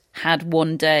court had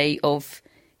one day of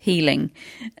healing,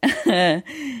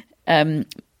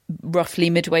 roughly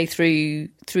midway through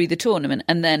the tournament.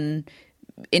 And then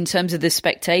in terms of the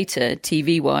spectator,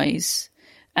 TV-wise,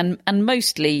 and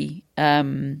mostly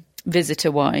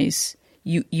visitor-wise,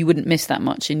 you wouldn't miss that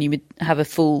much, and you would have a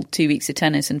full 2 weeks of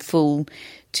tennis and full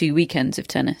 2 weekends of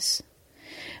tennis.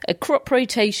 A crop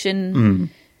rotation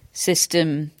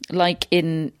system, like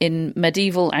in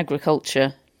medieval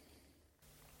agriculture.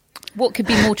 What could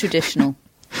be more traditional?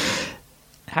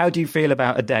 How do you feel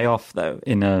about a day off, though,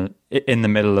 in the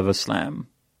middle of a slam?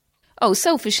 Oh,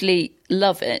 selfishly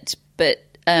love it, but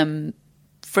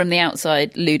from the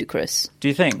outside, ludicrous. Do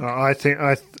you think? I think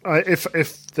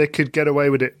if they could get away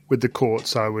with it with the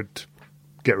courts, I would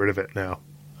get rid of it now.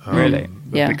 Really?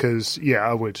 Yeah. Because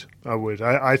I would.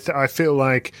 I feel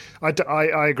like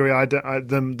I agree.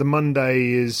 The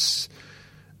Monday is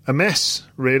a mess,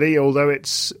 really. Although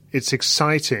it's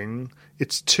exciting,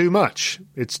 it's too much.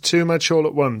 It's too much all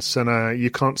at once, and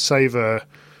you can't savor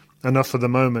enough of the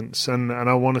moments. And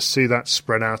I want to see that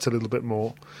spread out a little bit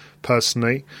more,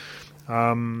 personally.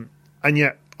 And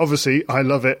yet, obviously, I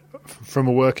love it from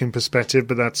a working perspective,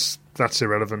 but that's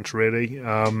irrelevant, really.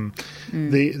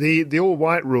 The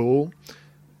all-white rule,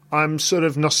 I'm sort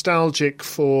of nostalgic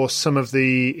for some of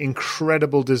the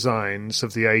incredible designs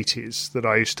of the 80s that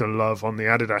I used to love on the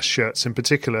Adidas shirts, in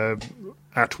particular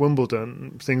at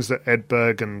Wimbledon, things that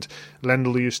Edberg and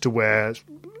Lendl used to wear,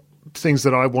 things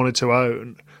that I wanted to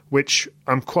own, which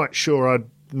I'm quite sure I'd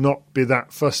not be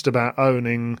that fussed about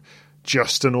owning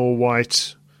just an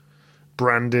all-white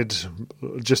branded,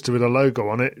 just with a logo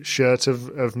on it, shirt of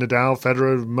Nadal,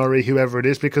 Federer, Murray, whoever it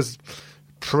is, because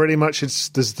pretty much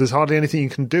there's hardly anything you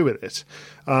can do with it.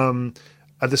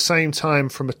 At the same time,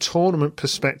 from a tournament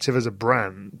perspective as a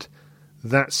brand,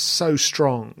 that's so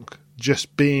strong,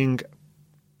 just being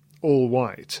all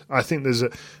white. I think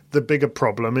the bigger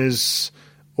problem is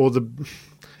the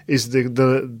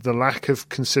lack of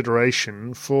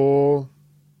consideration for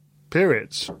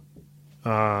periods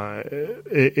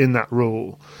in that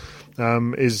rule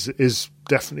is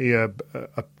definitely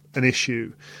an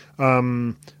issue.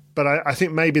 But I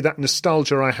think maybe that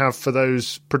nostalgia I have for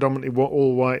those predominantly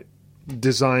all-white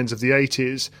designs of the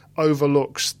 80s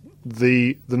overlooks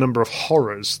the number of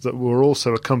horrors that were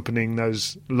also accompanying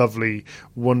those lovely,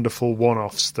 wonderful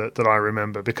one-offs that I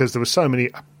remember, because there were so many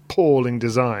appalling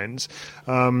designs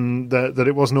that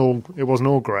it wasn't all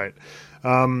great.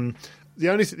 The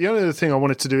only other thing I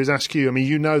wanted to do is ask you. I mean,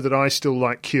 you know that I still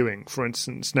like queuing, for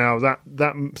instance. Now that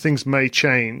things may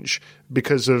change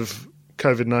because of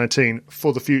COVID-19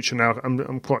 for the future. Now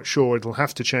I'm quite sure it'll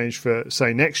have to change for,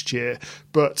 say, next year.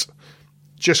 But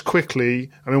just quickly,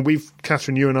 I mean,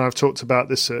 Catherine, you and I have talked about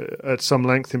this at some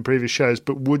length in previous shows.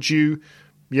 But would you,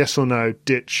 yes or no,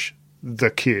 ditch the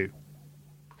queue?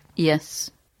 Yes,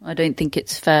 I don't think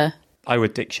it's fair. I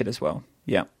would ditch it as well.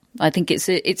 Yeah, I think it's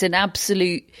an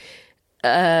absolute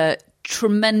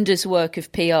tremendous work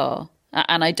of PR,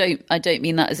 and I don't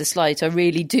mean that as a slight. I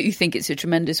really do think it's a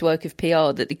tremendous work of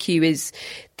PR that the queue is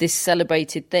this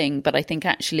celebrated thing. But I think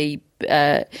actually,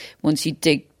 once you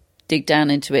dig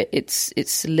down into it,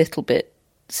 it's a little bit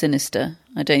sinister.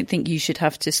 I don't think you should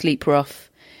have to sleep rough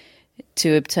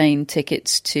to obtain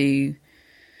tickets to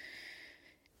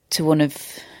one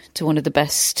of the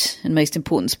best and most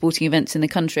important sporting events in the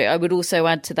country. I would also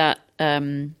add to that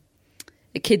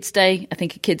a Kids' Day. I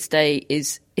think a Kids' Day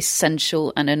is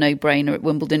essential and a no-brainer at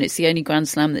Wimbledon. It's the only Grand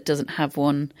Slam that doesn't have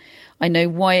one. I know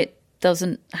why it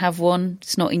doesn't have one.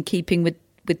 It's not in keeping with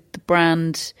the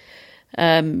brand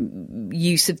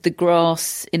use of the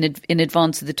grass in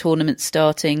advance of the tournament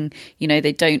starting. You know,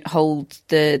 they don't hold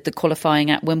the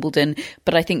qualifying at Wimbledon.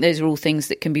 But I think those are all things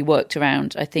that can be worked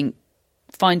around. I think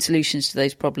find solutions to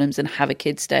those problems and have a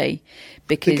Kids' Day,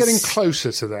 because they're getting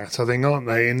closer to that, I think, aren't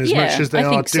they? In as much as they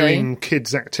are doing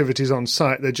kids' activities on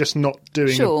site, they're just not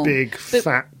doing a big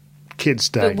fat kids'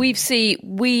 day. But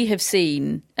we have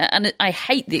seen, and I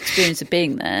hate the experience of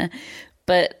being there,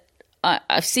 but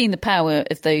I've seen the power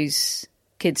of those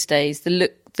kids' days, the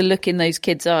look in those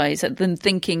kids' eyes, at them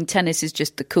thinking tennis is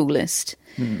just the coolest.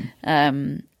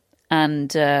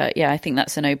 I think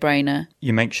that's a no-brainer.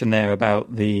 You mentioned there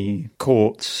about the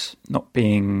courts not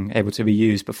being able to be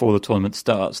used before the tournament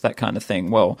starts, that kind of thing.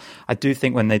 Well, I do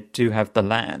think when they do have the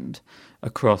land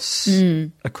across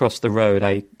the road,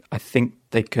 I think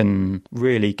they can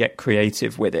really get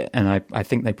creative with it, and I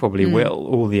think they probably will.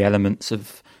 All the elements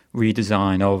of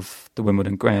redesign of the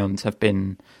Wimbledon grounds have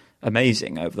been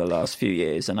amazing over the last few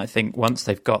years, and I think once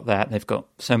they've got that, they've got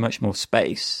so much more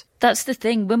space. That's the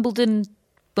thing. Wimbledon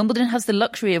has the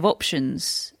luxury of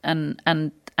options and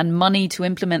money to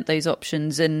implement those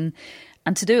options and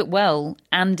to do it well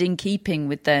and in keeping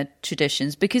with their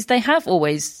traditions, because they have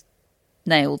always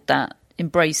nailed that,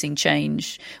 embracing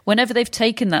change. Whenever they've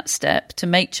taken that step to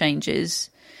make changes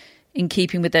in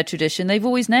keeping with their tradition, they've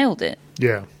always nailed it.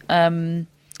 Yeah.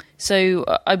 So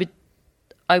I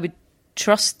would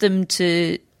trust them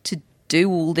to do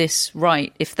all this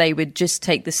right if they would just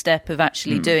take the step of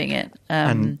actually doing it.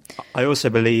 And I also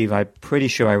believe, I'm pretty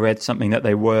sure I read something that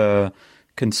they were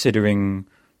considering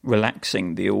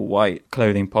relaxing the all-white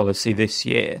clothing policy this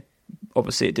year.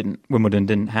 Obviously, Wimbledon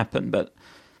didn't happen, but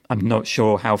I'm not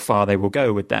sure how far they will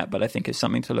go with that. But I think it's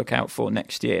something to look out for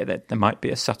next year, that there might be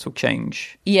a subtle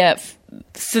change. Yeah,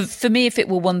 for me, if it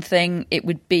were one thing, it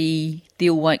would be the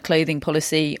all-white clothing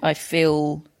policy. I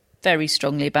feel very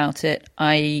strongly about it.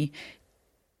 I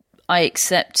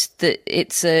accept that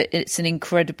it's an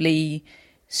incredibly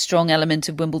strong element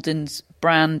of Wimbledon's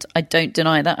brand. I don't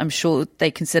deny that. I'm sure they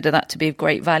consider that to be of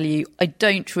great value. I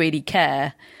don't really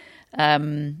care.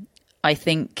 I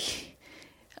think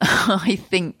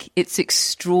it's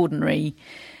extraordinary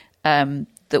that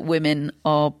women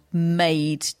are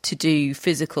made to do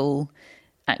physical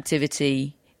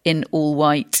activity in all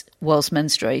white whilst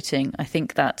menstruating. I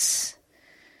think that's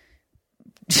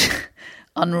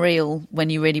unreal when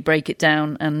you really break it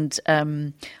down, and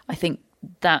I think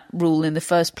that rule in the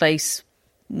first place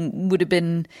would have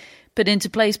been put into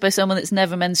place by someone that's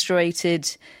never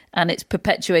menstruated, and it's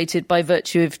perpetuated by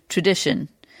virtue of tradition.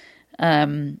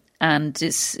 And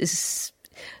it's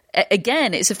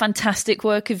again, it's a fantastic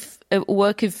work of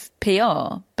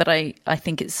PR, but I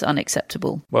think it's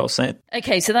unacceptable. Well said.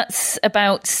 Okay, so that's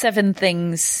about 7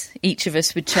 things each of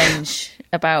us would change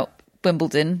about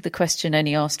Wimbledon. The question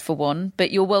only asked for 1,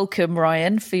 but you're welcome,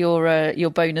 Ryan, for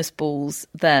your bonus balls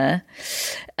there.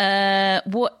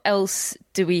 What else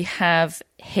do we have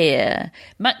here?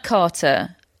 Matt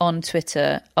Carter on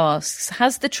Twitter asks,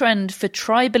 has the trend for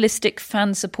tribalistic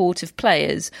fan support of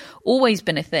players always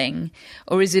been a thing,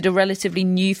 or is it a relatively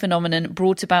new phenomenon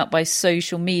brought about by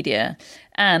social media?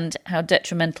 And how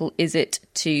detrimental is it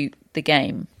to the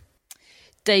game?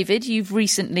 David, you've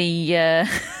recently...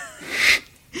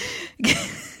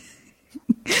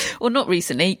 Well, not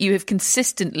recently. You have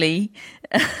consistently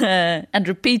and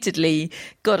repeatedly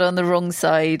got on the wrong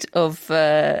side of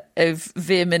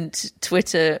vehement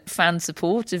Twitter fan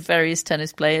support of various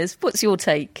tennis players. What's your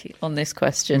take on this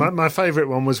question? My favourite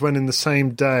one was when in the same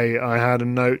day I had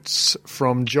notes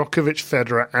from Djokovic,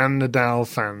 Federer and Nadal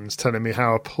fans telling me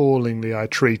how appallingly I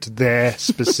treat their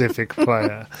specific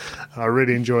player. I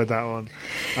really enjoyed that one.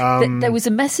 There was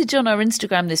a message on our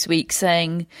Instagram this week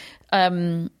saying...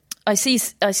 I see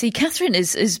Catherine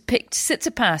has picked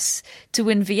Tsitsipas to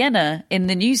win Vienna in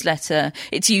the newsletter.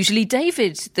 It's usually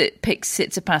David that picks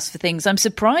Tsitsipas for things. I'm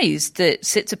surprised that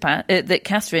that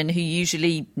Catherine, who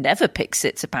usually never picks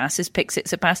Tsitsipas, has picked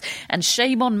Tsitsipas, and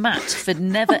shame on Matt for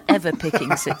never ever picking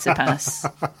Tsitsipas.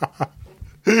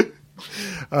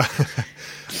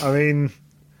 I mean,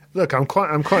 look,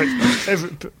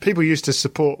 people used to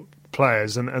support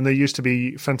players, and there used to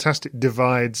be fantastic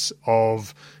divides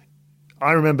of...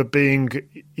 I remember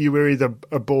you were either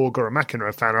a Borg or a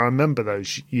McEnroe fan. I remember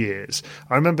those years.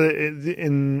 I remember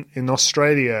in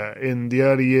Australia, in the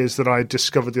early years that I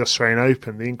discovered the Australian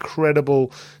Open, the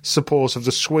incredible support of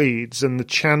the Swedes and the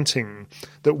chanting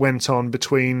that went on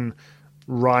between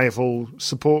rival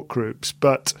support groups.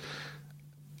 But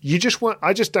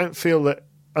I just don't feel that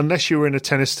unless you were in a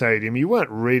tennis stadium, you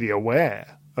weren't really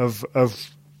aware of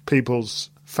people's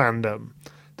fandom.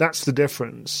 That's the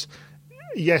difference.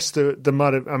 Yes,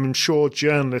 I'm sure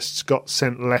journalists got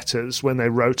sent letters when they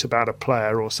wrote about a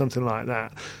player or something like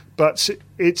that. But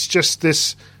it's just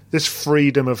this this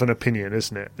freedom of an opinion,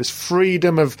 isn't it? This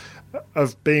freedom of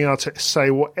being able to say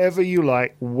whatever you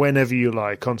like, whenever you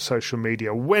like on social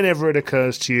media, whenever it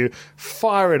occurs to you,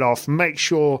 fire it off, make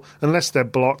sure, unless they're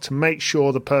blocked, make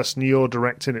sure the person you're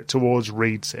directing it towards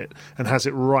reads it and has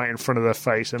it right in front of their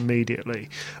face immediately.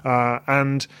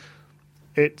 And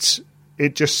it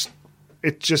just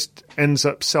ends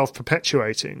up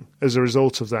self-perpetuating as a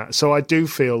result of that. So I do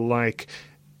feel like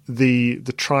the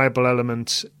tribal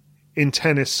element in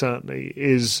tennis certainly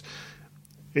is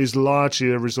largely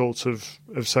a result of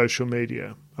social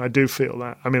media. I do feel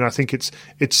that. I mean, I think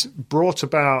it's brought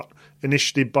about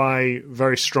initially by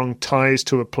very strong ties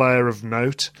to a player of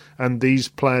note, and these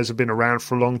players have been around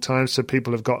for a long time, so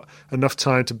people have got enough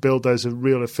time to build those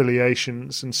real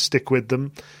affiliations and stick with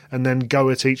them and then go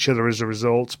at each other as a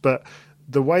result. But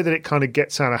the way that it kind of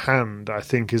gets out of hand, I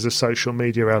think, is a social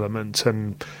media element.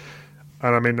 And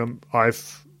I mean,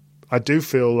 I do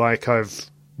feel like I've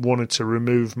wanted to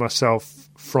remove myself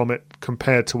from it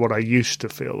compared to what I used to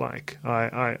feel like.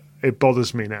 It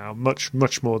bothers me now much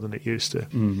more than it used to.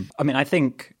 I mean, I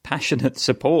think passionate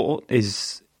support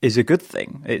is a good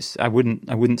thing. I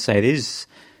wouldn't say it is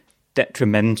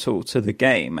detrimental to the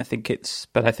game. I think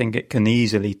it can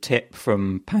easily tip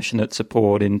from passionate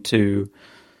support into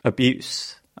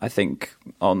abuse. I think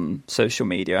on social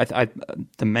media,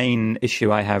 the main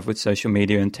issue I have with social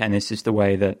media and tennis is the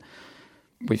way that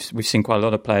we've seen quite a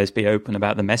lot of players be open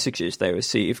about the messages they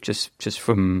receive just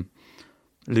from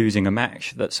losing a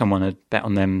match that someone had bet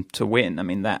on them to win. I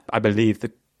mean, that I believe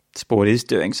the sport is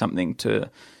doing something to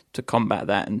combat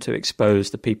that and to expose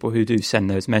the people who do send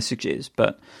those messages.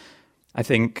 But I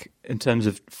think in terms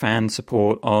of fan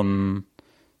support on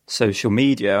social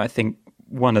media, I think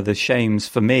one of the shames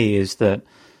for me is that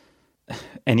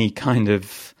any kind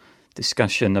of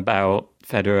discussion about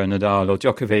Federer, Nadal or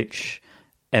Djokovic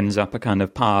ends up a kind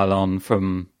of pile-on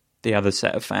from the other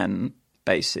set of fan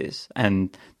bases.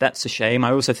 And that's a shame.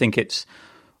 I also think it's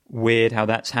weird how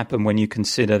that's happened when you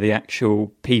consider the actual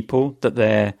people that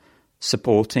they're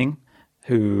supporting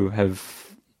who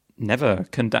have never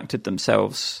conducted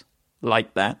themselves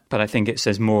like that. But I think it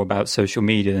says more about social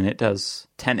media than it does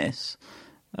tennis.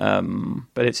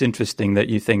 But it's interesting that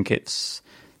you think it's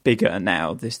bigger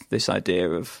now, this idea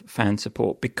of fan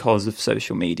support because of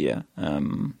social media.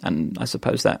 And I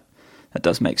suppose that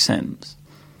does make sense.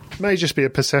 It may just be a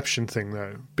perception thing,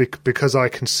 though, because I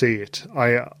can see it.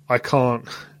 I can't...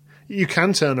 You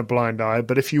can turn a blind eye,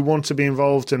 but if you want to be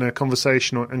involved in a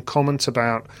conversation and comment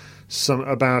about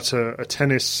a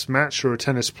tennis match or a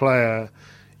tennis player,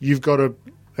 you've got to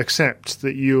accept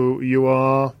that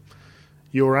you're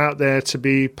out there to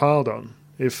be piled on.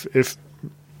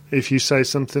 If you say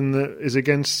something that is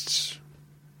against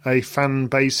a fan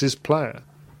base's player.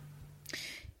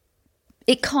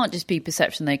 It can't just be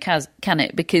perception, though, can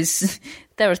it? Because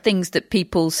there are things that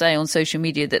people say on social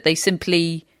media that they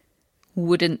simply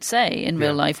wouldn't say in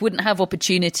real life, wouldn't have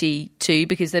opportunity to,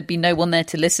 because there'd be no one there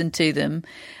to listen to them.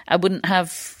 I wouldn't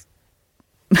have,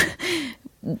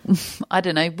 I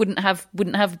don't know, wouldn't have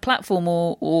a platform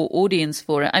or audience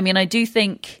for it. I mean, I do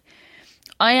think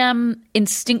I am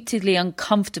instinctively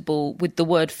uncomfortable with the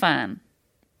word fan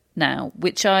now,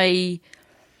 which I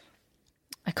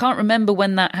can't remember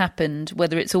when that happened,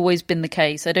 whether it's always been the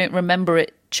case. I don't remember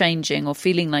it changing or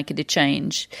feeling like it had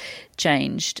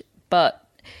changed. But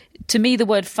to me, the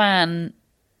word fan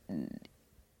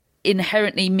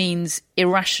inherently means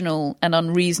irrational and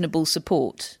unreasonable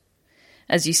support.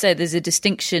 As you say, there's a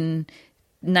distinction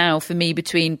now for me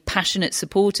between passionate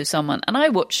support of someone, and I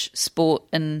watch sport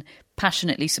and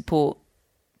passionately support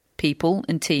people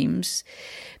and teams,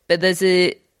 but there's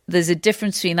a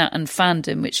difference between that and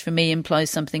fandom, which for me implies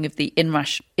something of the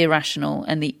irrational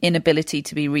and the inability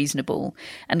to be reasonable.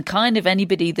 And kind of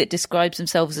anybody that describes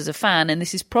themselves as a fan, and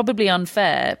this is probably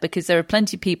unfair because there are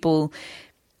plenty of people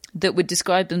that would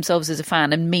describe themselves as a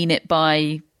fan and mean it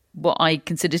by what I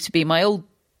consider to be my old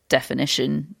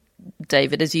definition,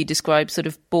 David, as you describe sort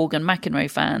of Borg and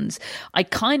McEnroe fans. I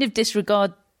kind of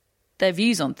disregard their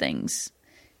views on things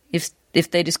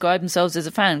if they describe themselves as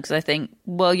a fan, because I think,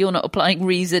 well, you're not applying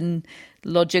reason,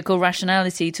 logic or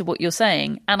rationality to what you're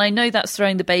saying. And I know that's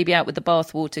throwing the baby out with the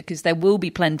bathwater, because there will be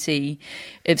plenty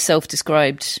of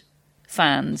self-described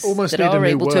fans that are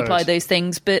able to apply those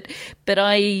things. But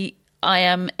I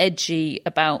am edgy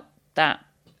about that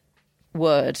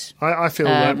word. I feel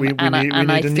that we need a new word.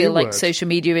 And I feel like social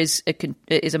media is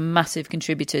a massive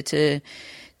contributor to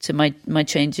my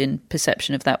change in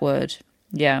perception of that word.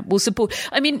 Yeah, we'll support.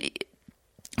 I mean,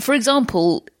 for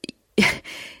example,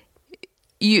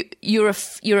 you're a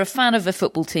fan of a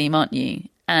football team, aren't you?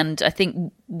 And I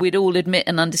think we'd all admit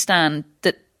and understand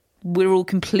that we're all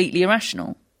completely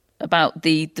irrational about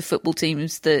the football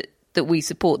teams that we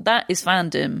support. That is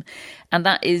fandom, and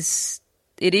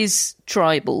it is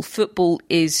tribal. Football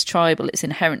is tribal. It's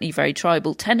inherently very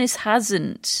tribal. Tennis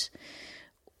hasn't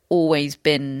always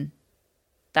been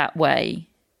that way,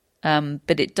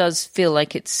 but it does feel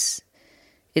like it's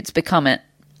become it.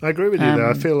 I agree with you there.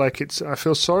 I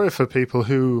feel sorry for people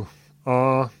who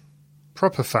are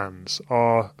proper fans,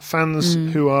 or fans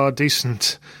who are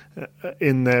decent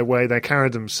in their way they carry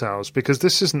themselves, because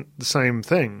this isn't the same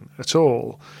thing at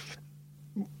all.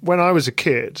 When I was a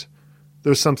kid, there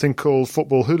was something called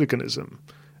football hooliganism,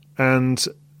 and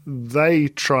they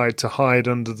tried to hide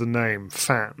under the name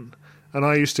fan. And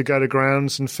I used to go to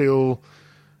grounds and feel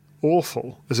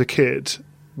awful as a kid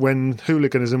when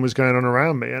hooliganism was going on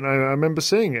around me, and I remember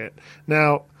seeing it.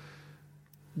 Now,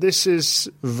 this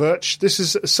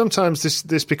sometimes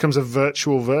becomes a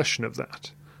virtual version of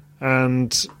that,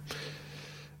 and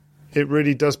it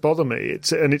really does bother me.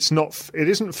 It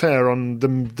isn't fair on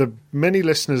the many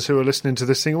listeners who are listening to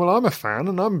this thing. Well, I'm a fan,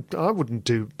 and I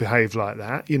wouldn't behave like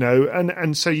that,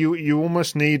 And so you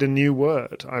almost need a new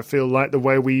word. I feel like the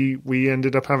way we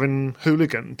ended up having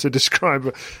hooligan to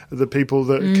describe the people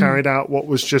that carried out what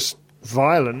was just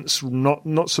violence,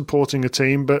 not supporting a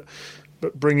team, but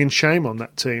bringing shame on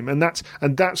that team. And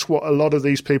that's what a lot of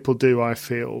these people do. I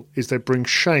feel is they bring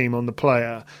shame on the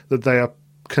player that they are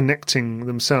connecting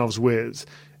themselves with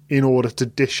in order to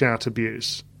dish out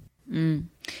abuse. And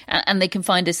they can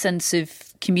find a sense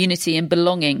of community and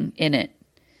belonging in it,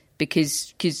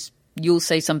 because you'll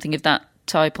say something of that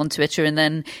type on Twitter and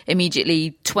then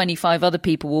immediately 25 other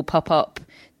people will pop up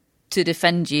to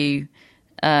defend you,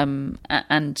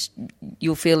 and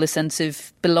you'll feel a sense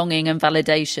of belonging and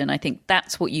validation. I think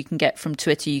that's what you can get from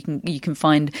Twitter. You can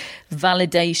find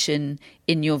validation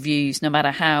in your views, no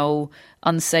matter how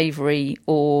unsavory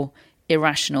or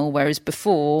irrational, whereas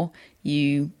before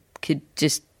you could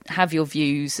just have your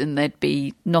views and they'd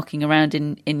be knocking around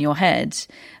in your head,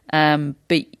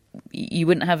 but you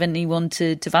wouldn't have anyone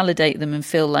to validate them and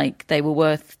feel like they were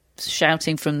worth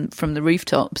shouting from the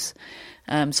rooftops.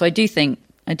 So I do think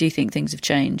things have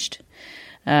changed.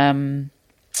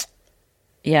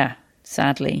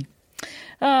 Sadly.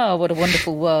 Oh, what a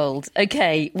wonderful world.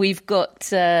 Okay, we've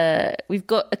got a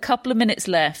couple of minutes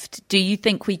left. Do you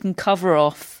think we can cover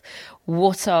off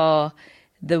what are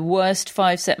the worst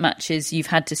 5-set matches you've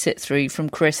had to sit through from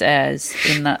Chris Ayres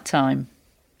in that time?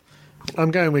 I'm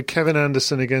going with Kevin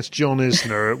Anderson against John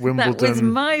Isner at Wimbledon. That was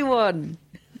my one.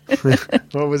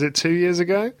 What was it, 2 years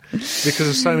ago? Because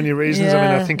of so many reasons. Yeah. I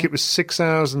mean, I think it was 6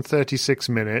 hours and 36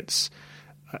 minutes.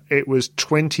 It was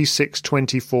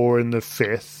 26-24 in the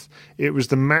fifth. It was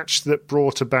the match that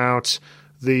brought about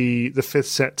the fifth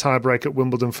set tiebreak at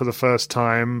Wimbledon for the first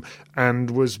time,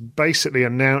 and was basically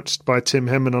announced by Tim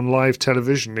Henman on live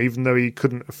television, even though he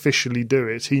couldn't officially do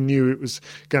it. He knew it was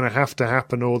going to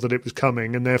happen, or that it was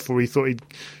coming, and therefore he thought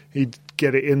he'd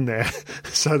get it in there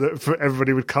so that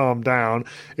everybody would calm down.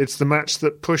 It's the match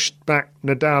that pushed back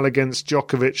Nadal against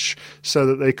Djokovic so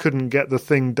that they couldn't get the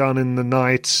thing done in the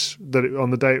night on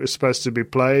the day it was supposed to be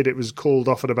played. It was called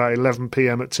off at about 11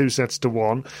 p.m. at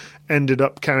 2-1, ended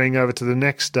up carrying over to the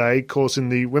next day, causing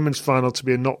the women's final to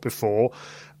be a not before.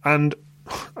 And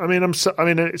I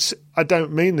I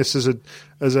don't mean this as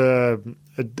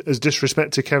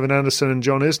disrespect to Kevin Anderson and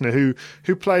John Isner,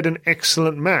 who played an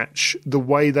excellent match the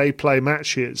way they play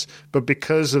matches, but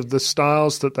because of the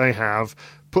styles that they have,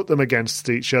 put them against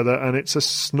each other, and it's a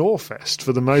snore fest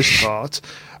for the most part.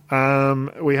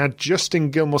 We had Justin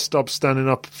Gilmour-Stubbs standing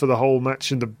up for the whole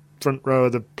match in the front row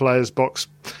of the players' box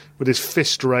with his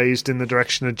fist raised in the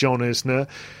direction of John Isner,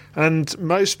 and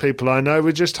most people I know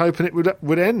were just hoping it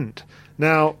would end.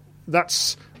 Now,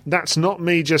 that's not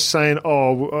me just saying,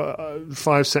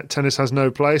 5-set tennis has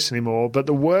no place anymore, but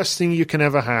the worst thing you can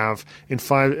ever have is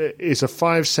a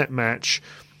 5-set match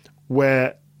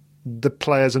where the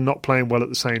players are not playing well at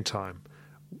the same time.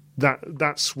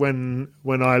 That's when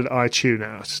I tune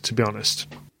out, to be honest.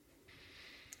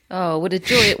 Oh, what a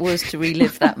joy it was to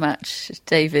relive that match,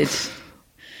 David.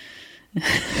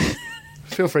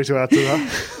 Feel free to add to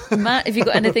that. Matt, have you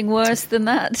got anything worse than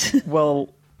that?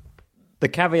 Well, the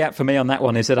caveat for me on that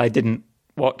one is that I didn't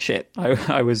watch it.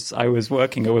 I was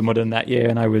working at Wimbledon that year,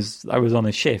 and I was on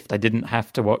a shift. I didn't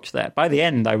have to watch that. By the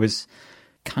end, I was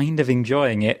kind of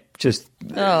enjoying it.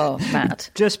 Matt.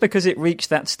 Just because it reached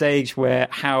that stage where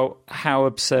how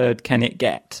absurd can it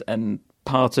get, and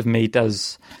part of me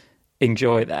does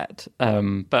enjoy that.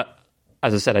 But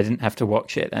as I said, I didn't have to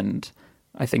watch it, and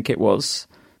I think it was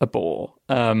a bore.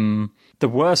 The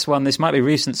worst one, this might be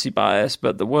recency bias,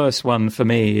 but the worst one for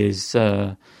me is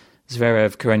Zverev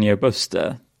Carreño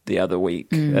Busta, the other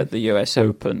week at the US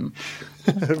Open.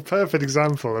 Perfect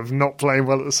example of not playing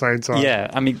well at the same time.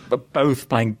 Yeah, I mean, both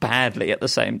playing badly at the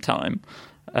same time.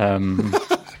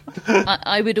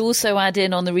 I would also add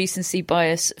in on the recency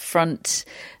bias front,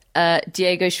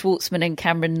 Diego Schwartzman and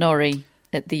Cameron Norrie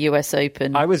at the US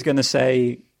Open. I was going to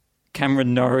say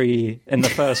Cameron Norrie in the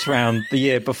first round the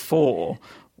year before,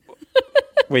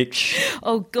 which...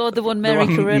 Oh, God, the one Mary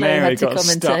Carrillo had to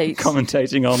commentate.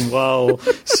 Commentating on while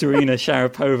Serena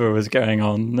Sharapova was going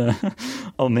on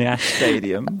the Ash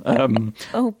Stadium.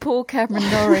 Oh, poor Cameron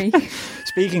Norrie.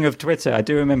 Speaking of Twitter, I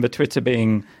do remember Twitter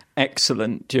being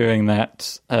excellent during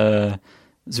that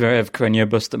Zverev-Carreño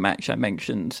Busta match I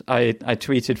mentioned. I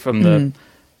tweeted from the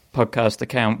podcast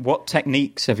account, what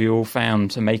techniques have you all found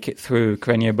to make it through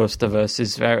Carreño Busta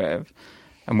versus Zverev?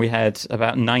 And we had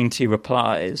about 90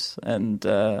 replies, and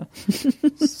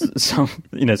some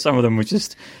of them were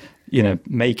just,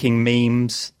 making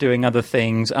memes, doing other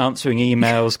things, answering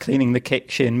emails, cleaning the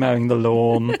kitchen, mowing the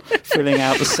lawn, filling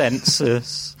out the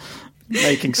census,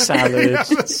 making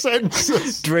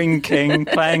salads, drinking,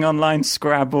 playing online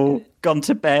Scrabble, gone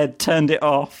to bed, turned it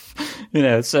off,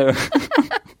 so...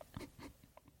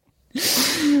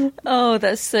 Oh,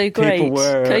 that's so great. People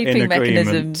were coping in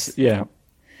mechanisms. Yeah.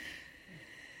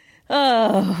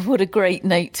 Oh, what a great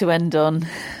note to end on.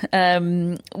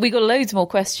 We got loads more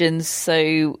questions,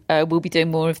 so we'll be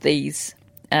doing more of these.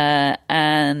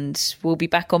 And we'll be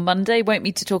back on Monday, won't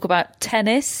we, to talk about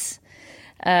tennis.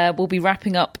 We'll be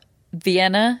wrapping up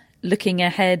Vienna, looking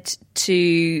ahead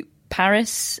to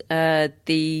Paris,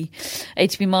 the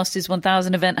ATP Masters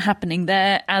 1000 event happening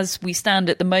there. As we stand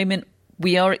at the moment,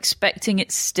 we are expecting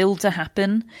it still to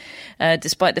happen,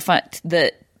 despite the fact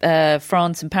that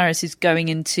France and Paris is going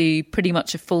into pretty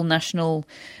much a full national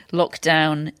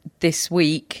lockdown this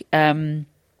week. The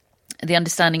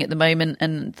understanding at the moment,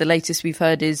 and the latest we've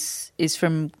heard is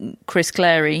from Chris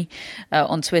Clary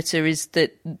on Twitter, is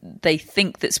that they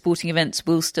think that sporting events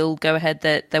will still go ahead.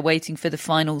 They're waiting for the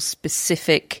final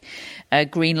specific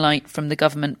green light from the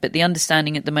government. But the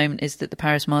understanding at the moment is that the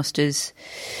Paris Masters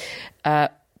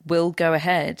will go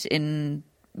ahead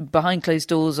behind closed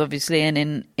doors, obviously,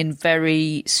 and in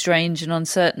very strange and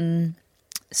uncertain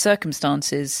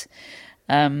circumstances.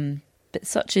 But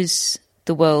such is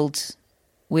the world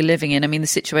we're living in. I mean, the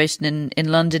situation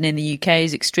in London, in the UK,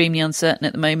 is extremely uncertain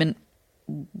at the moment.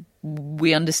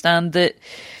 We understand that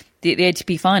the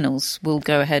ATP finals will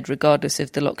go ahead regardless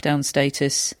of the lockdown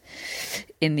status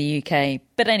in the UK.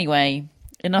 But anyway,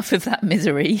 enough of that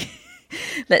misery.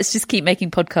 Let's just keep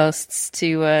making podcasts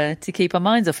to keep our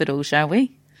minds off it all, shall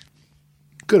we?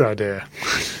 Good idea.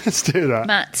 Let's do that.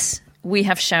 Matt, we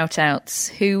have shout-outs.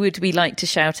 Who would we like to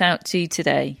shout out to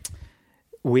today?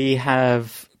 We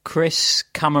have Chris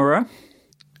Kamara.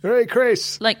 Hey,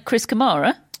 Chris. Like Chris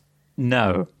Kamara?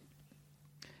 No.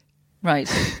 Right.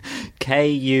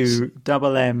 Kummerer.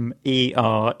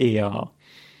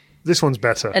 This one's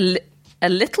better. A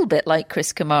little bit like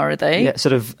Chris Kamara, though. Yeah,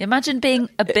 sort of. Imagine being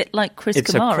a bit like Chris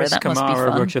Kamara. Chris that Kamara, must be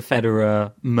fun. Roger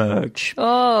Federer merge.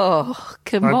 Oh,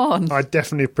 come on. I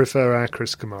definitely prefer our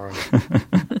Chris Kamara.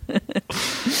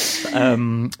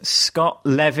 Scott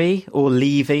Levy or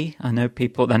Levy. I know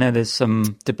there's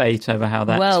some debate over how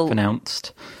that's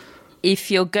pronounced. If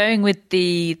you're going with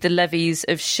the levies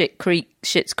of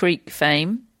Schitt's Creek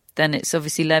fame, then it's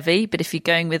obviously Levy. But if you're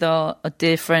going with our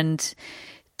dear friend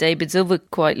David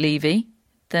Silverquite Levy,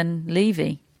 then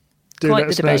Levy. Do let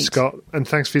us know, Scott, and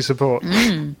thanks for your support.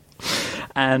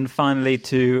 And finally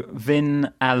to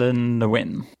Vin Allen the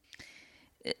Win.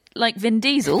 Like Vin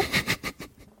Diesel?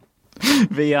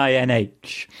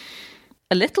 VINH.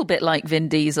 A little bit like Vin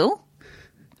Diesel.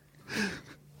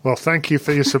 Well, thank you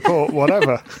for your support,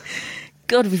 whatever.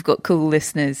 God, we've got cool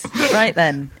listeners. Right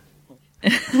then.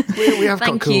 We have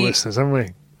got cool listeners, haven't we?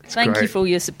 Thank you for all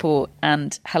your support,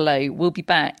 and hello. We'll be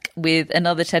back with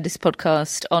another tennis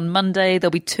podcast on Monday.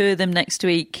 There'll be 2 of them next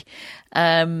week.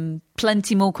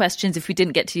 Plenty more questions. If we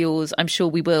didn't get to yours, I'm sure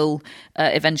we will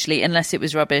eventually, unless it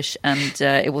was rubbish and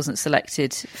it wasn't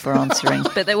selected for answering.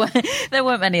 But there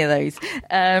weren't many of those.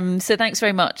 So thanks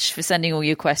very much for sending all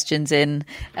your questions in.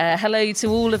 Hello to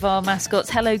all of our mascots.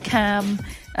 Hello, Cam,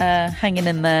 hanging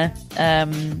in there.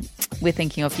 We're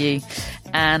thinking of you,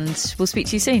 and we'll speak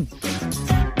to you soon.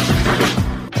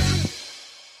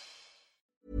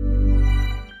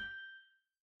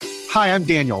 Hi, I'm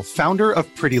Daniel, founder of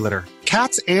Pretty Litter.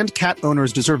 Cats and cat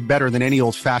owners deserve better than any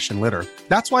old-fashioned litter.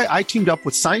 That's why I teamed up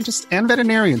with scientists and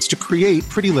veterinarians to create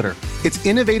Pretty Litter. Its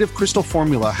innovative crystal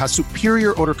formula has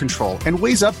superior odor control and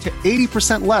weighs up to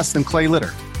 80% less than clay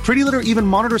litter. Pretty Litter even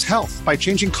monitors health by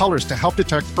changing colors to help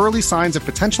detect early signs of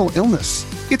potential illness.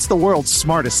 It's the world's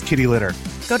smartest kitty litter.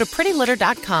 Go to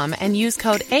prettylitter.com and use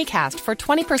code ACAST for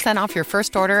 20% off your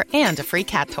first order and a free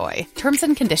cat toy. Terms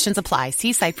and conditions apply.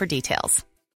 See site for details.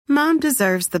 Mom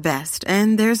deserves the best,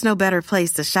 and there's no better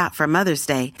place to shop for Mother's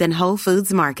Day than Whole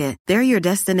Foods Market. They're your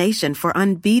destination for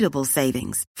unbeatable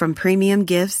savings, from premium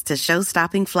gifts to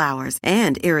show-stopping flowers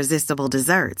and irresistible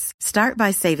desserts. Start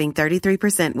by saving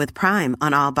 33% with Prime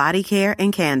on all body care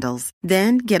and candles.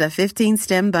 Then get a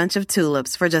 15-stem bunch of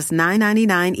tulips for just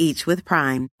 $9.99 each with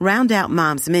Prime. Round out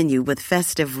Mom's menu with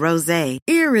festive rosé,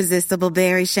 irresistible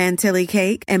berry chantilly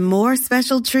cake, and more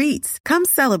special treats. Come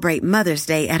celebrate Mother's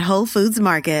Day at Whole Foods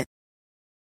Market.